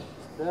पड़ता है ना.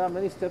 There are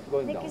many steps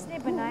going down. किसने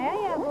बनाया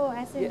या वो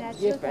ऐसे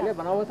natural? ये पहले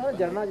बना हुआ था ना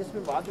झरना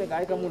जिसमें बाद में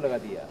गाय का मुंह लगा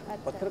दिया.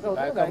 पत्थर का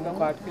होता है गाय का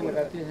काट के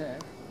लगाते हैं.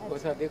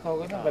 वैसा देखा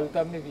होगा ना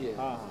बलता में भी है.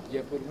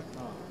 जयपुर में.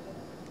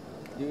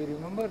 Do you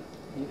remember?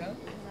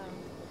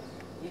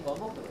 ये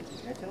Gomukh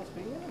natural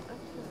spring है ना.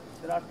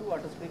 There are 2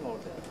 water springs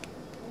over there.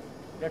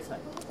 That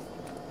side.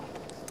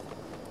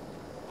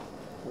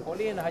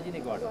 Holy and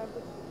hygienic water.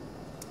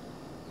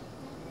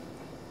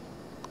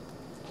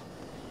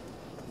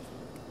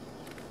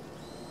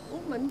 वो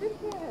मंदिर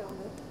क्या है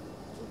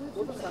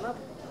वो तो सना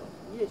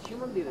ये शिव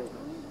मंदिर है.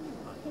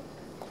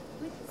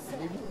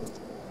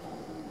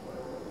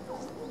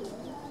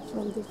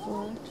 From the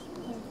fort,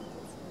 you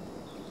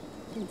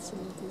can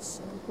see this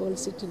whole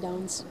city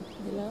down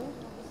below,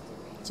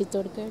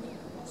 Chittorgarh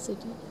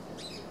city.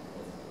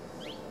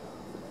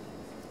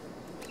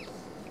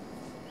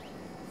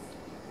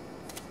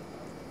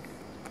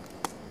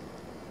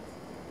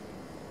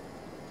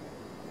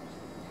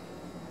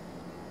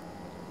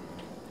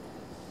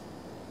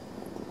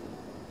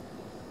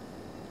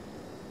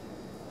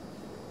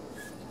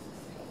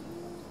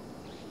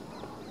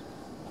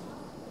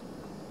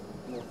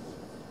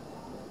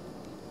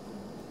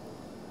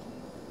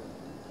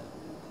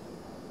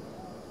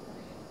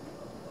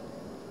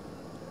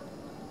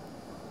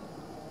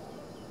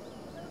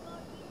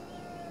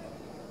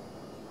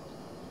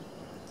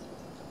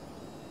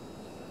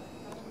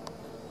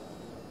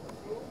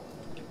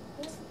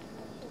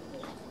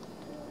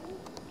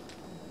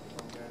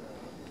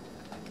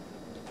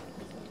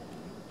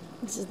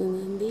 This is the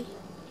Nandi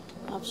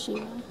of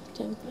Shiva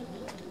temple.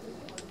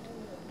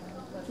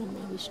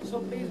 So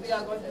please, we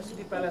are going to see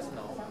the palace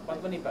now,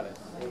 Padmani Palace.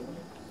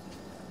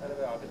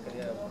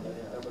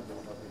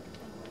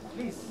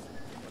 Please.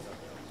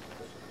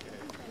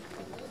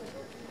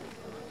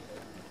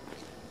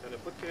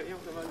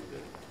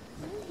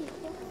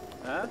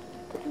 Huh?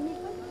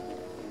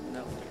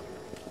 No.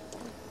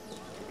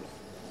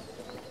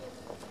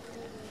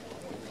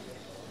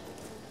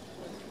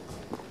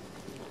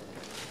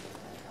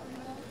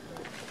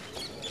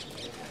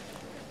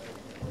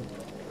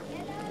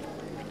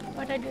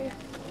 What are you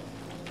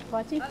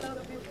watching?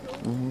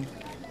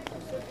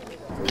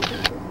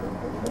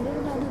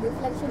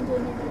 Reflection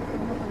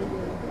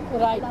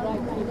Right,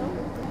 you know.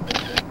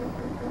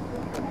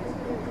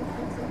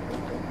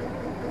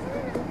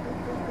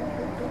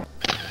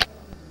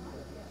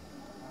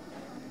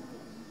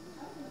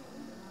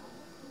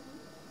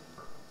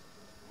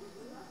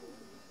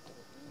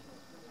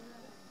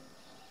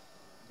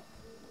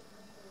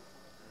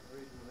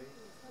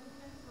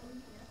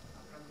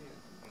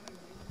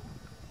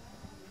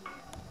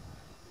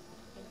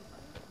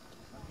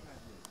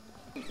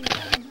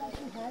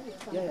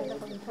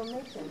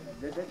 Information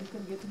that you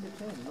can get in the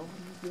train.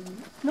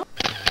 No.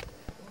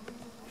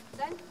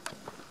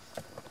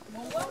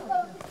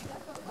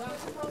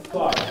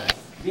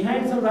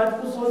 Behind some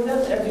Rajput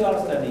soldiers as you are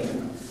studying.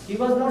 He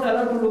was not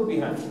allowed to look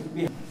behind.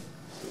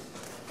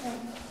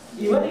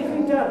 Even if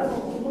he turned, he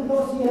could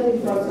not see any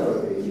person.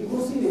 He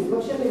could see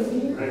reflection in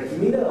the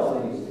mirror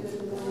only.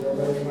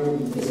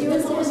 She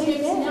was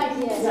sitting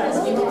yes.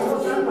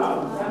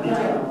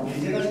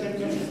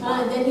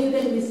 Then you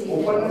can be seen.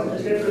 You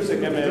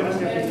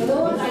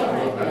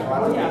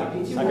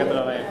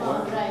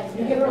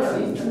cannot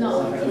see. No.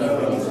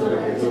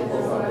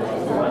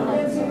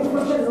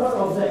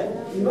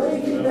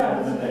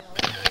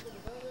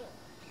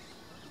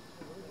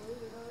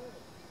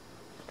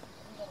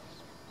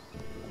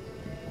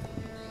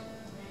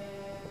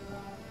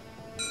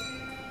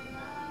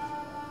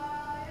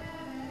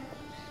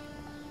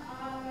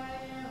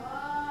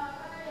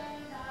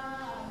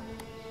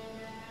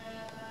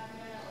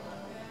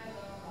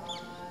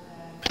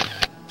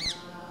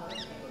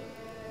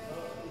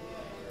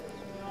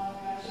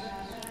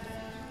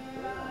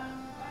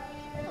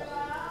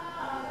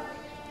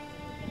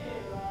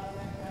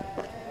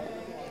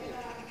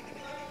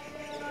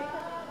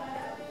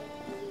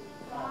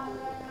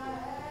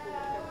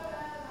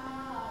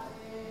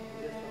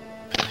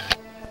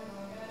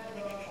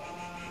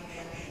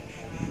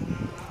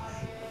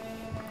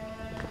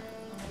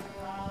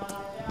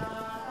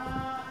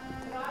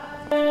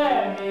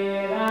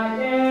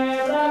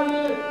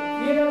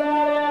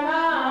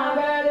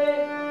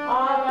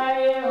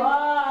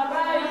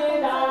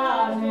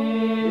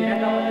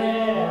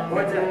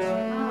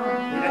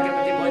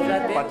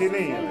 पति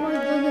नहीं है।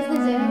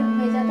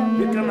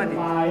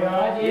 विक्रमादित्य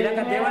हीरा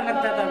का देवा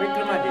लगता था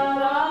Vikramaditya.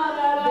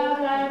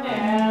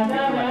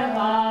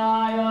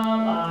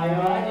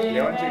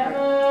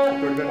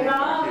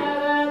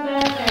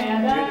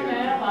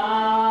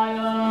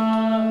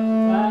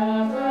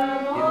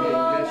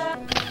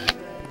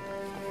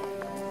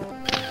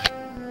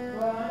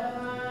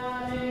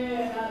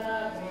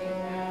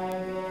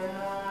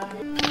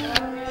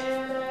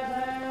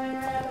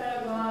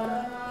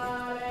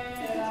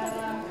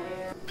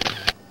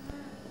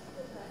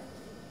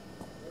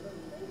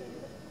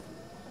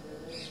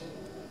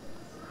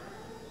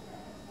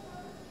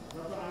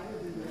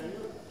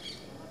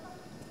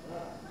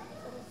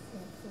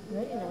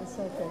 Very nice,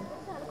 I think.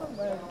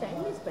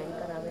 Chinese bank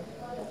करावे.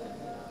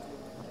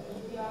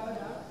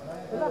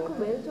 तो आपको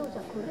वेल जो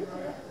चाकू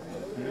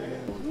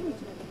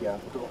क्या?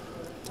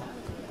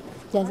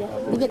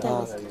 Divya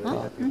Palace.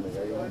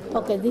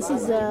 Okay, this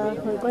is the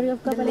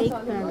Lake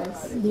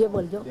Palace. Divya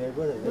बोल जो.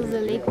 This is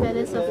the Lake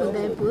Palace of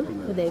UdayPur.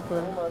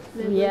 UdayPur.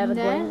 We are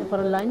going for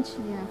lunch.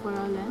 Yeah, for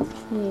our lunch.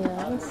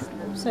 Yes.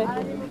 So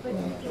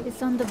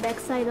It's on the back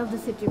side of the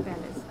city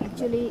palace.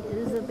 Actually,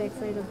 this is the back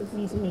side of the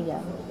city.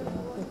 yeah.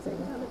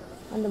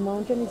 And the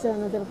mountain is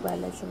another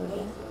palace over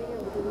there.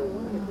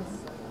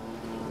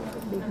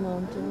 Big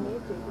mountain.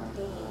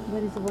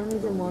 There is one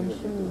is a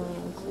mountain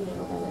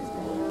palace.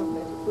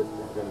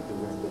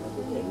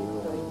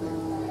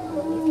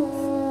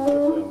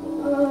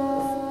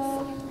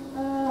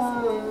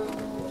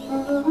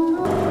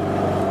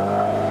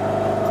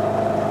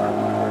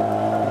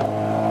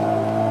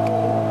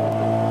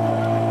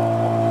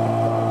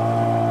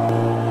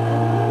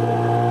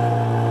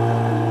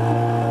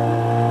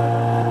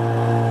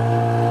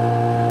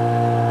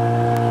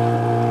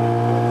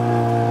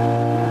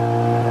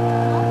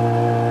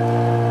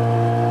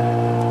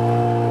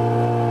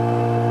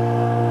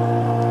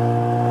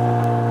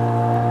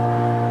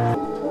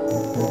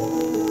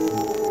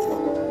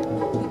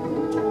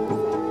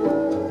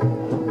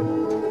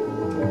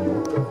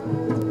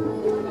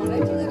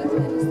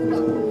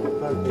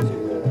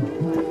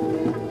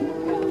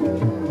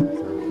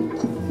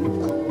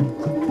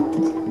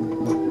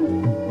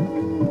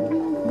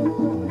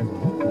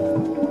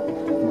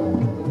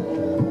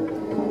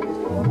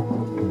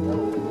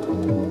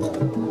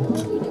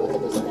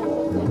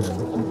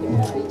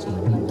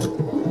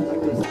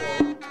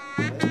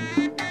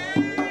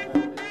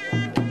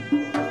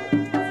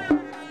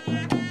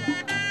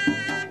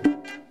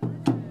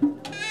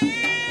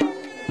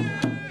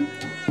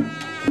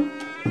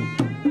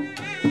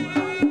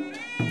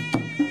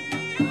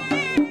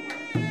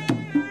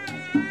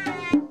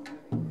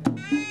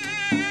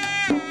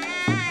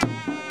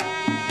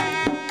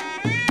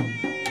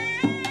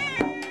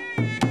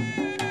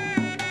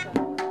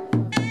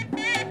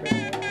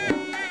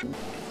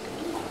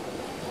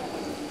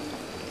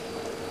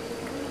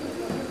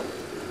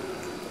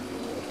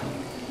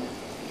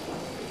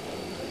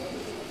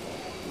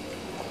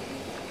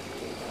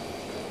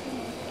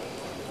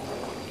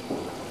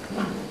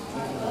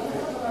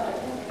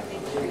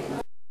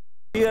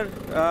 Here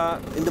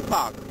in the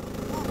park,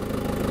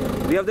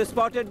 we have the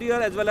spotted deer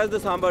as well as the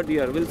sambar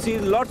deer. We'll see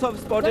lots of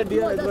spotted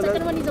deer as well as... The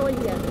second one is over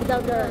here,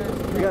 without the...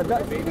 Yeah,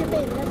 that's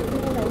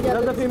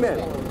the female.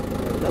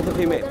 That's the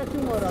female. There are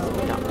two more.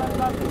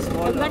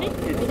 You got it?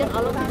 Is it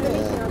all of them? We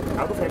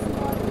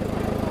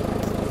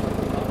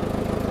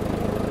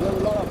have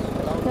a lot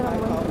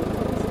of...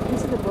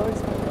 This is the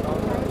birds.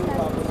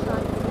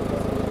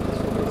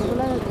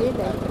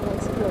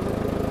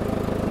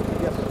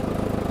 Yes.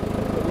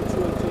 Which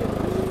will change.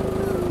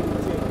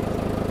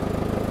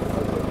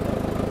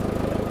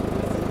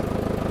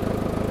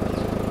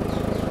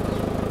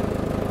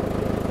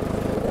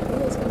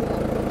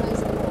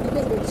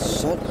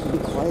 Shut, be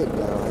quiet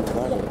now, I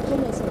got it.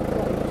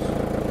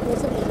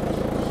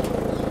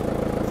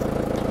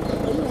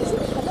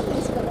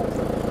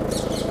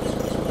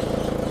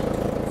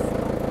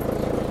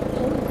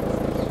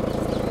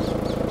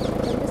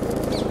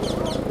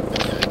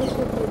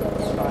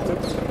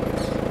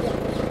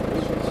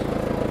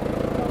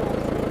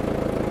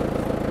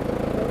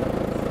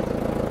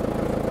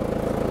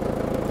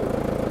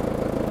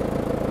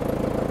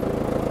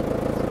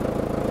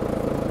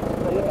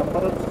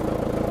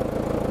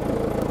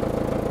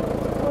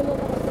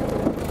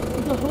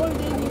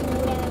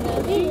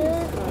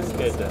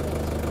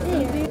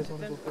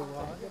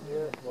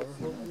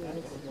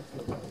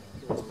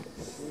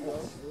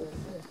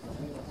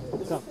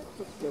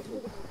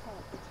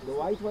 The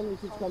white one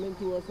which is coming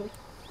towards us,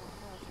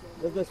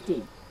 that's the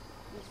tree.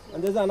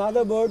 And there's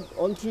another bird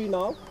on tree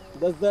now,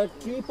 that's the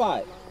tree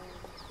pie.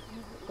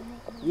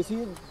 You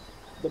see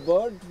the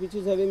bird which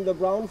is having the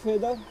brown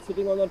feather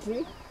sitting on a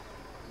tree,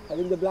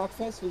 having the black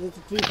face, which is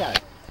the tree pie.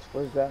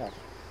 What's that?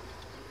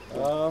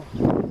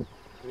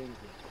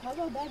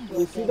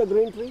 You see the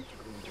green tree?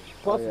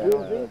 First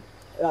green tree?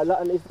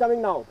 And it's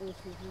coming now.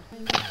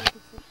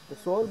 The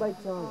soul by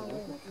chance.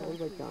 Soul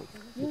by chance.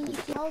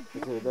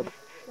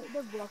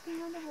 They're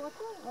walking on the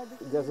water? Or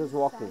this is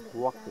walking.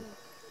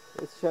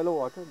 It's shallow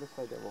water, that's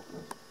why they're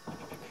walking.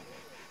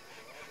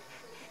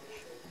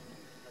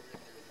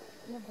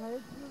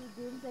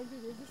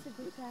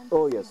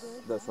 Oh yes,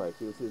 that's right.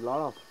 You see a lot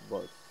of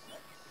birds.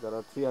 There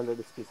are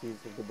 300 species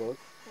of the birds.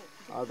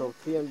 Out of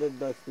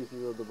 300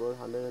 species of the bird,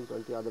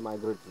 120 are the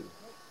migratory.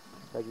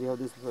 Like we have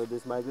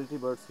this migratory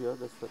birds here.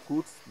 That's the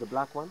coots, the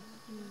black one.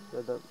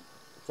 They're the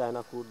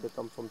China coot. They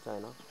come from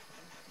China.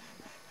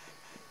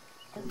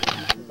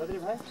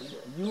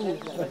 You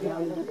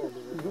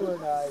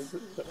and I.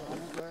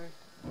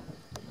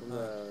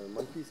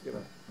 Monkeys के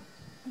बाद.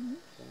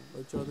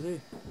 ओए चौधरी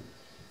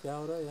क्या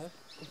हो रहा है यार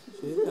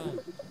शेर कहाँ है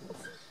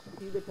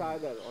See the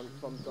tiger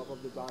from top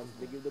of the branch.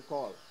 They give the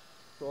call,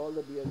 so all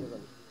the deer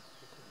run.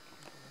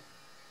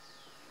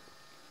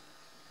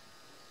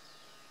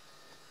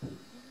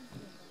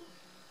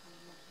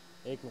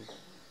 एक मिनट.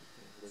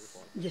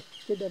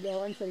 ये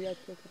डब्यावान फरियाद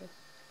क्या करे?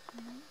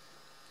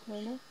 है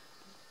ना?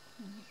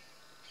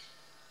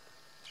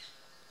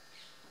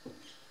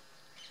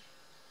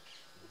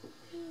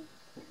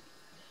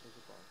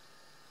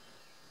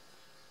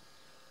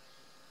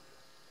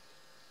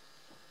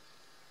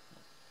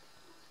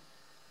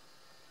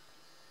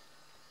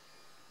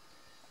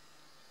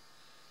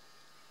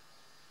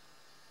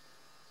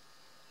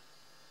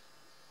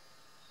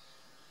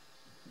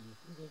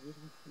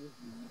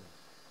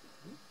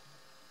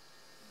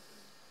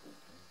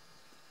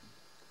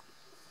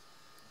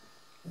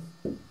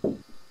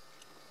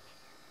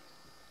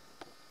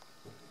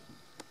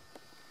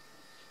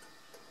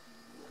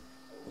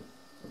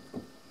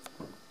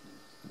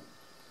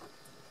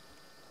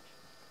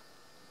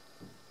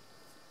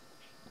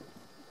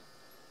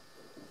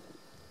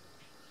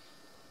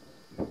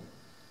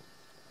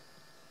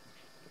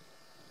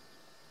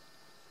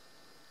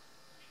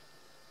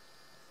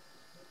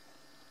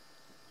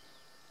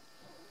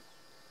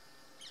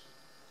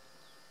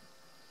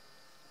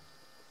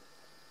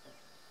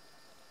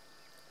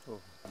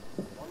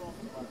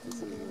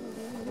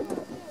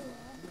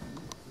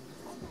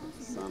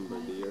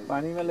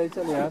 पानी में ले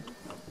चल यार.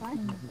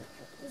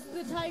 This is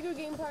the tiger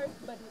game park,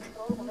 but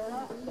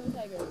no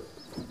tiger.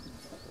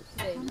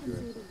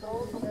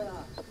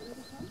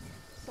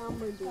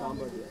 Sambar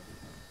deer.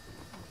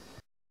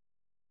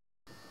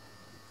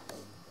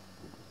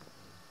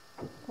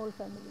 Whole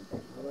family.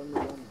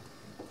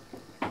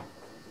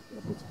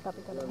 पीछे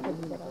काफी कलर का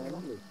दिख रहा है.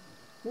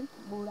 फिर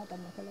बूढ़ा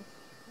करना colour.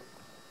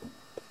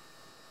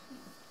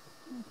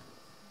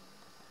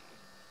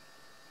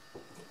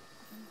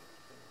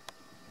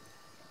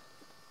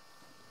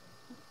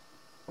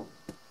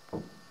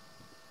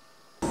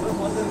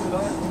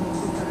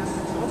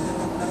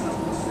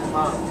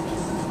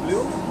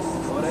 Blue,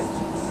 orange,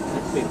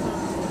 and pink.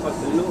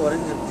 Blue,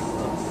 orange, and pink.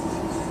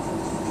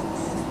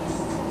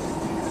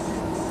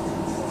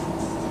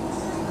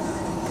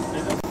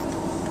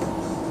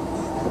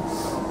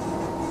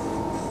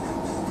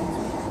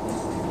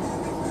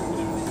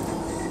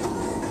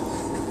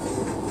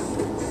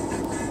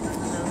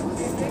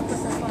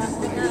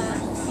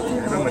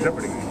 मजा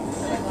पड़ेगी.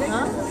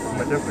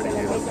 मजा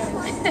पड़ेगी.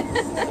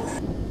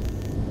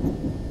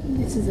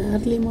 This is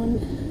early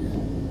morning.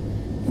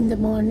 In the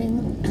morning,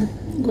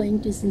 going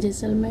to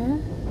Jaisalmer,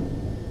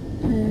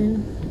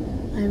 and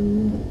I'm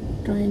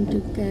trying to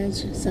catch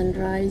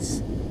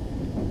sunrise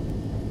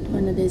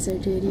on a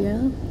desert area.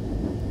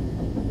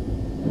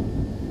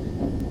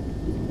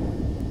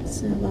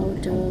 It's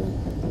about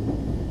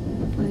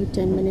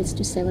 5-10 minutes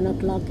to 7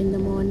 o'clock in the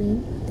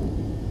morning.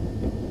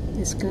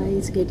 The sky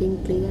is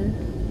getting clear.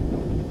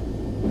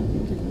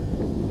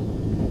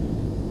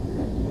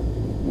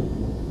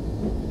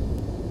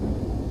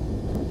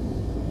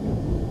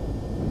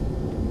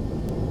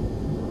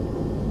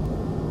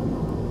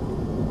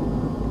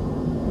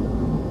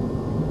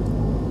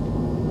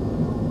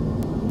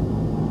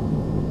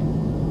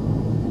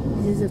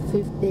 This is the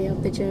 5th day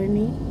of the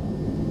journey.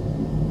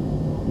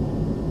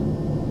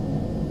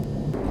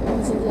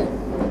 This is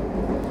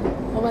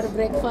our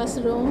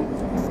breakfast room,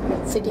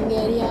 sitting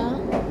area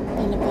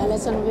in a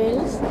palace on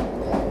wheels.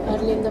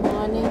 Early in the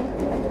morning,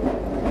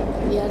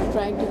 we are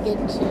trying to get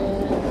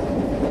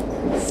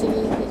see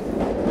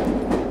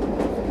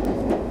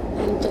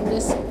and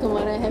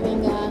Chandresh-Kumar are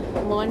having a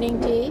morning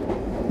tea.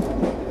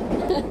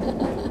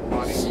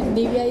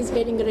 Divya is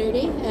getting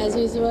ready as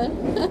usual.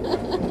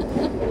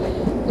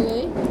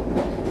 Okay.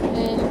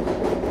 And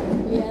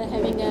we are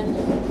having a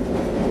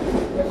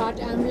hot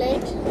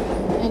omelette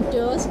and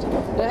toast,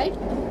 right?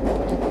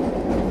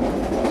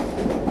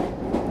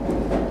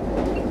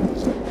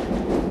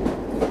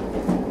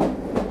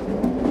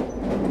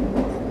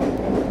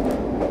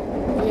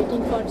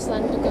 Waiting for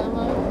sun to come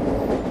out.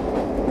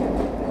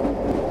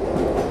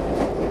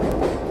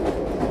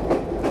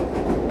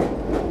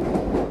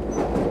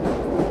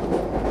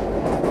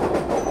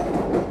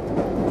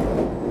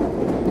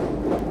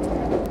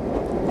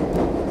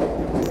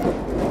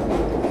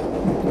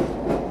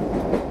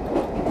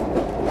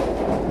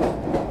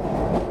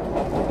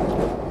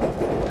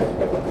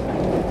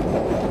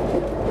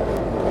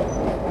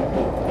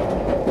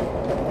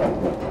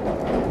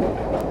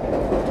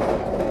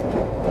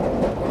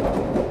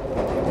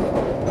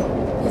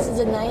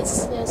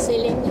 Nice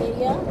sailing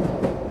area.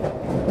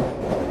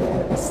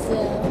 It's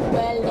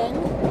well done.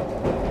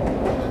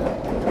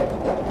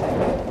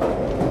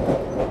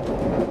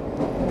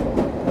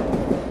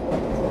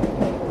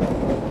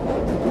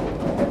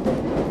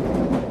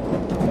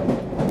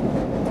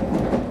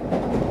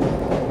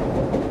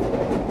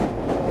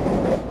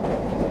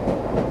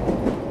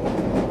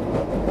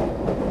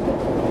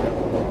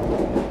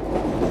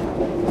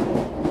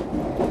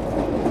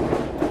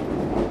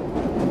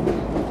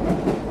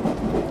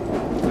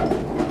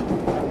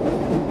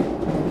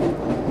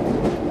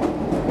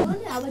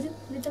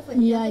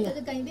 Yeah, yeah.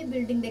 तो कहीं भी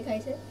building दिखाई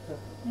से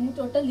नहीं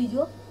total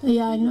लीजो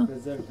Yeah, I know.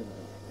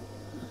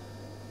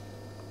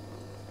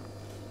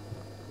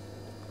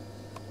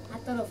 आ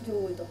तरफ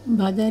जो हुई तो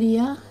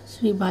Bhadaria,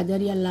 Sri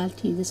Bhadaria Lal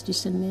Tea, the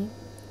station name.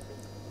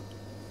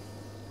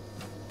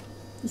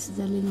 This is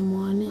early in the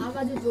morning.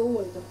 आवाज जो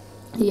हुई तो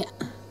Yeah.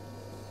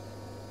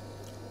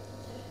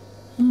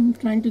 I'm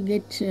trying to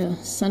get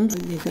sun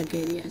देखा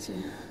area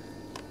से.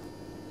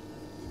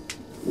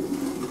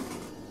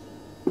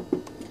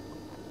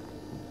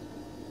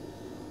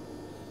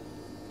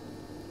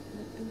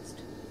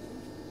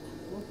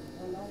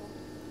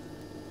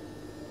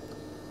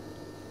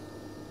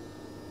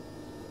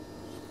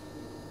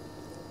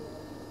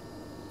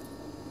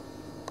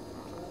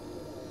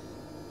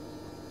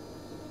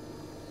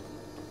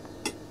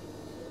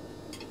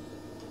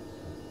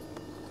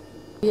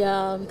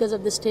 Yeah, because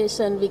of the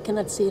station, we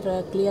cannot see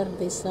clear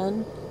the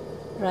sun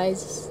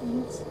rise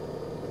things.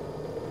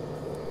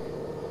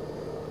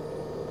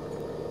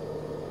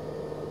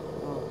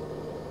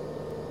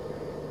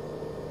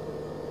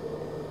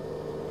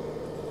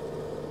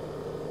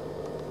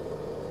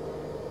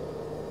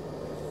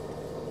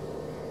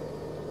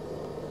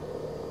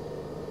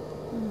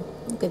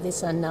 Look at the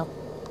sun now.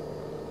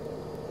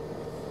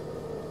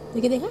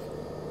 देखा?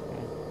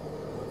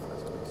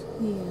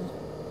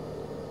 Yeah.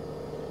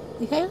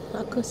 दिखाया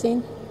आपको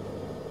scene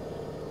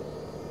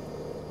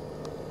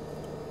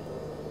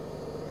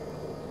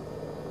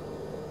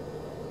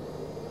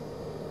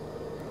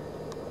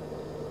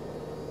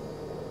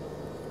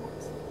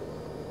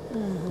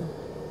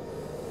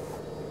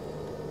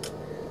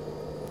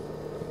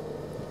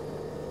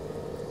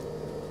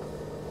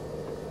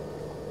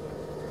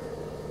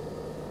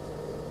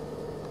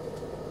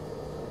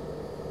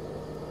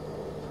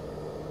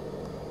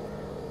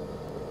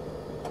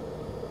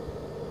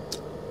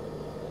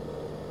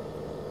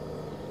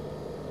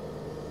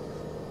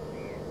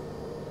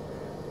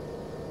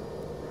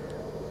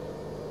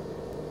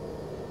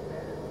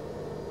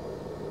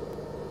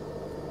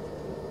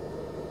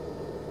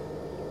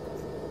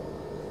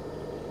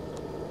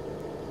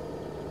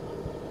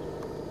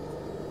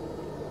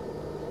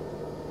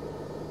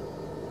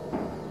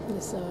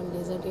this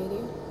desert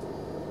area.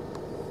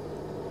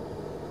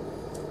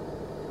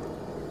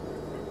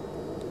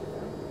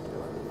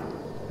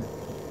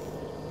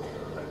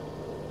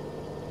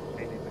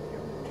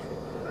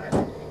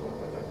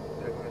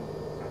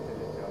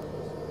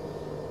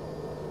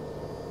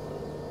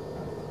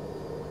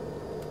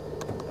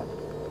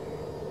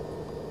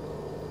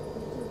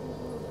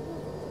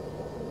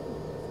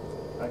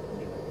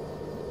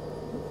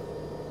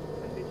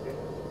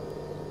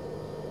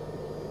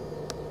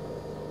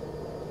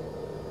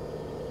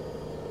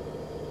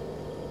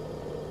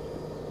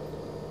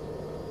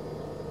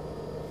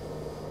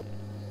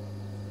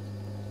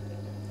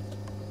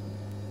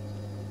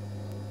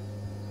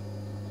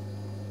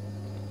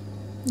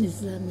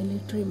 This is a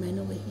military man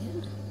over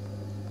here.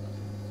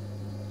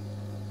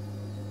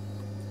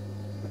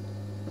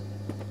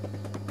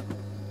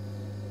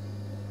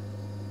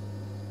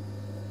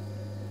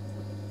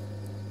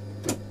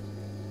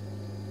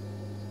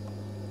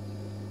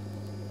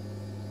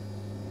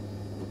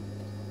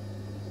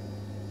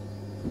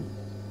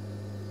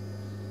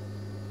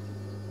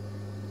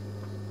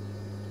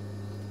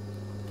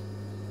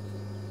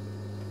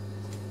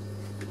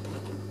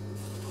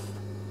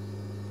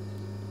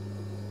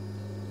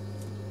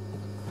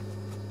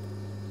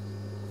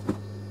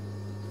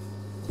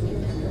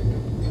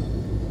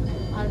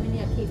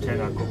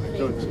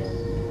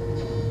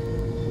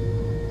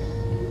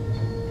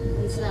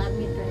 This is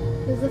army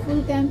train. This is a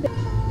full camp.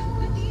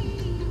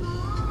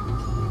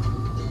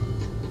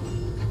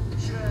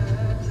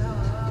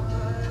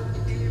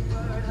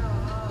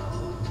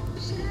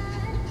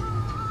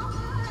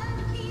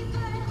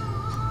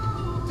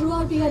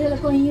 Throughout here,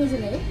 like going is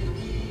right.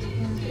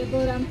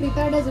 Therefore, I'm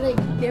prepared as right.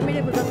 They made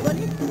a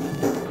rangoli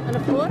on the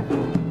floor.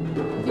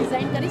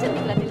 Design kari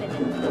chandi lati le.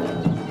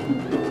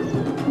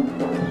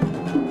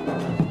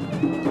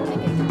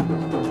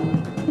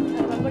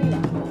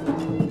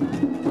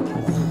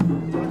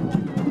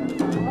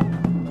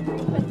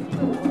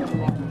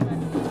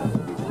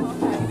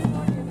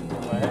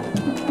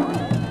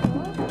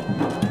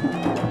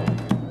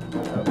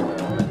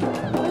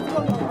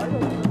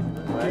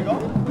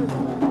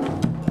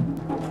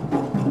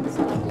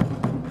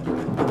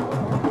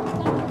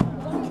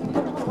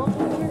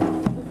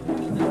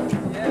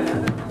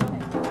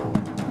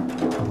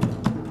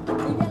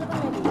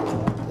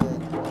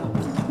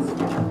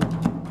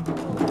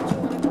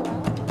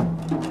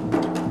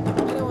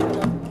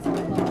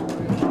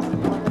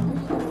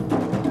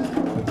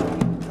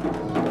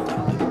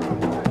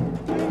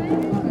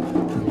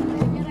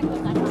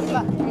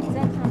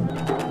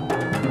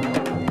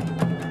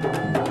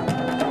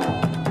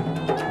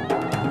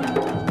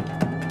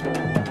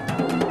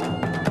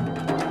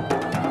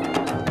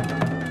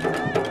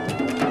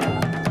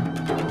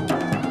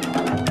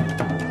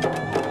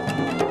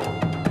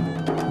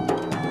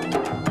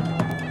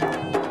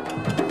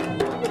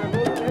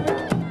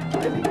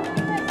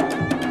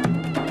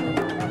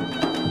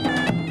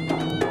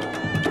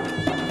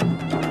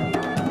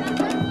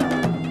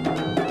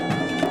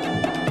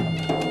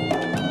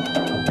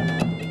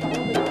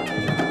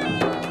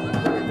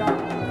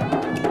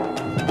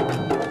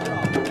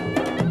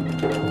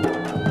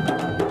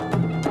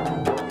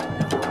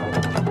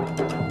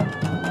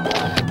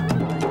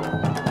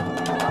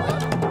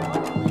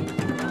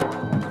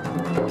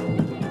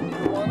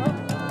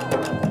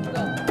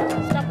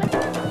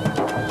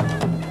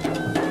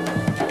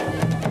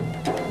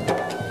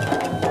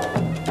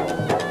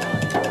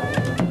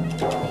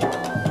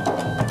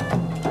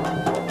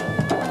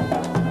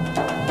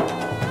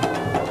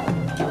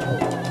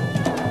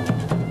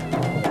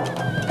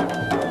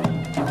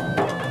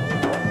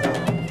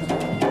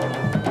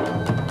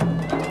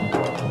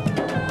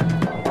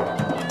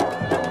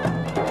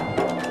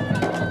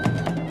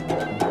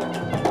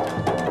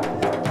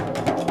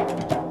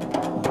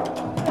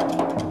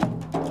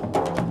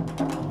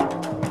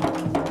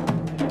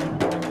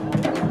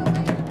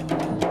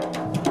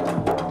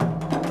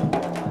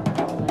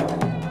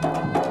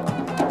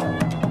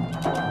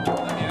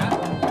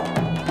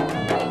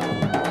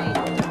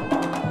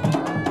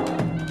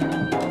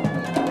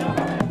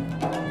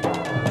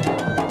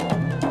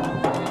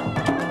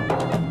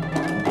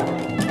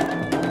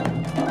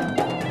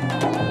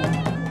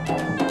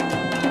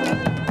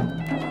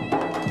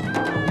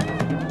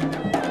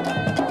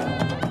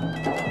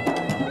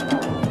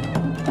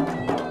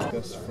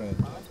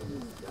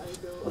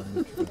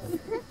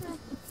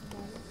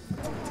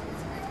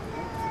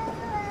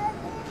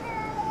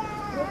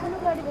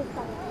 Can't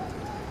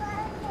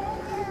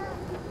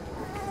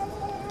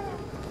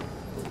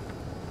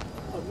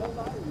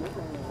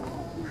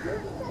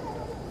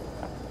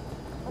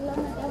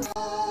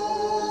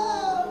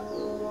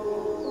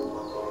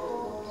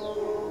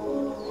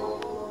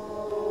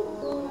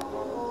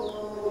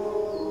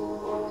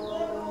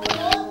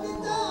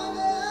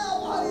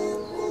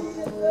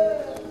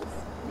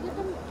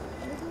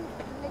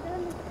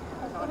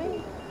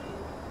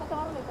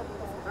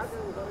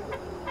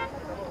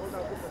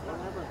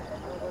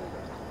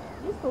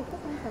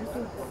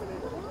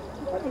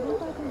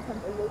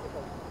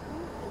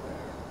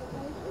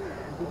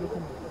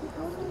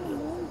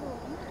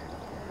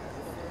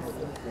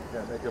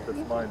make up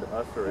its mind,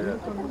 us or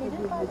it.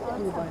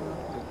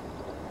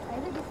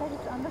 Either decide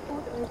it's on the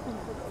fort or it's on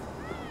foot.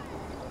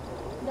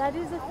 That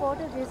is the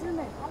fort of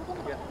Jaisalmer.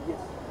 Yeah,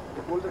 yes.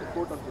 The golden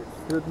fort of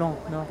Jaisalmer. No,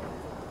 no.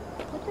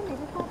 What's the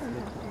middle part in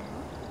that?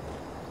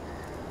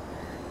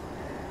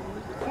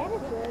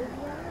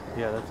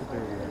 Yeah, that's a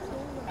good idea.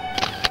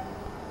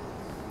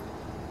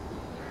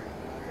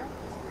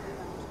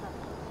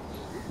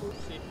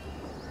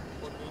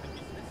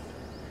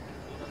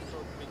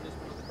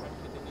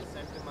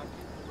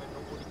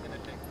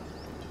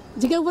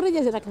 Jika pura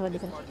jaise rakha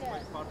dikha.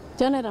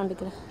 Turn around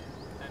dikha.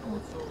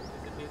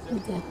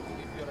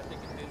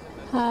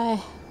 Hi.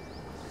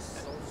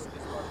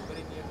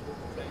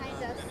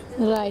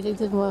 Right, it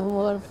is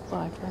more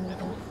part.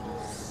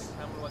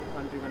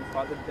 Country when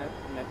father died,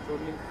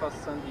 naturally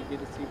first son he get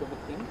the seat of the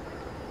king.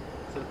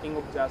 So the king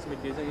of Jasmine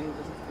doesn't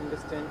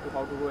understand to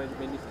how to go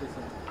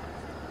administration.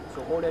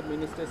 So whole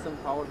administration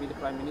power with the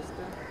prime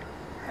minister,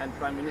 and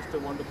prime minister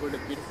want to build a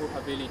beautiful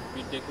haveli,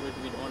 we decorate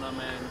with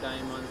ornament,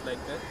 diamonds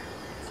like that.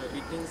 So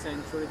 18th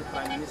century the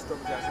prime minister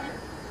of Jasmine,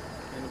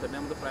 and the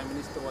name of the prime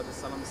minister was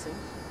Salam Singh,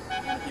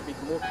 and he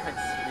big more tax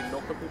with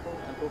local people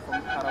and go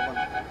from caravan.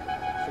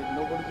 So if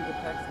nobody give the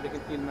tax, they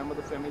can kill member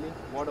of the family,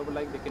 whatever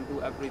like they can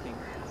do everything.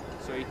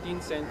 So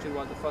 18th century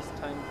was the first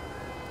time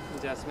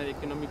Jasmine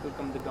economic will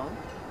come down,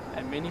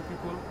 and many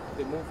people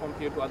they move from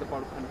here to other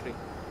part of the country,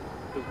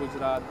 to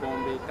Gujarat,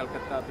 Bombay,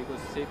 Calcutta,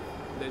 because there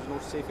is no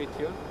safe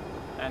here,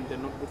 and they're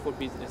not good for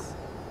business.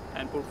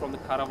 And people from the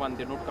caravan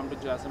they not come to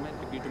Jasmine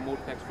to give more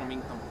tax from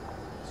income.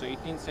 So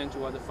 18th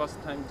century was the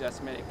first time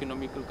Jasmine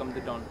economic will come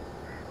down.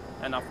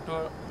 And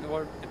after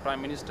the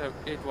prime minister have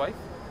 8 wives,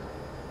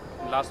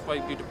 last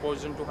wife give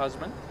poison to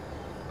husband,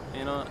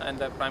 and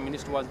the prime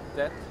minister was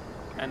dead.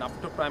 And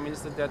after prime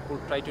minister death,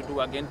 would try to do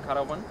again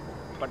caravan,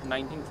 but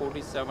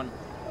 1947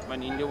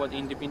 when India was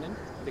independent,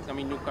 they come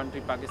in new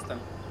country Pakistan.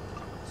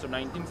 So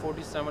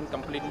 1947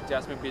 completely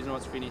Jasmine business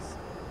was finished.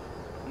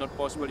 Not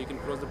possible, you can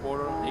cross the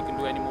border, you can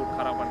do any more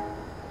caravan.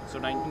 So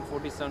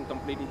 1947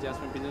 completely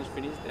Jasmine business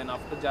finished, and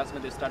after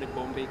Jasmine they started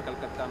Bombay,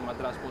 Calcutta,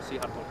 Madras, Posi,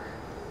 Harbour.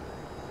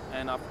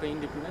 And after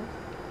independence,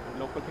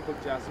 local people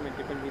Jasmine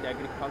depend with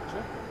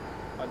agriculture,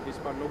 but this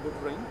part no good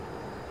rain,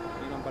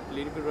 but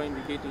little bit rain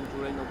we get in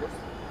July, August.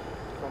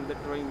 From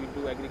that rain we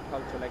do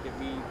agriculture like a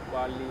wheat,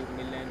 barley,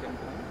 millet and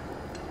corn.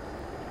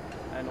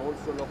 And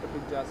also local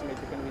people Jasmine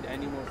depend with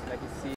animals like a sheep.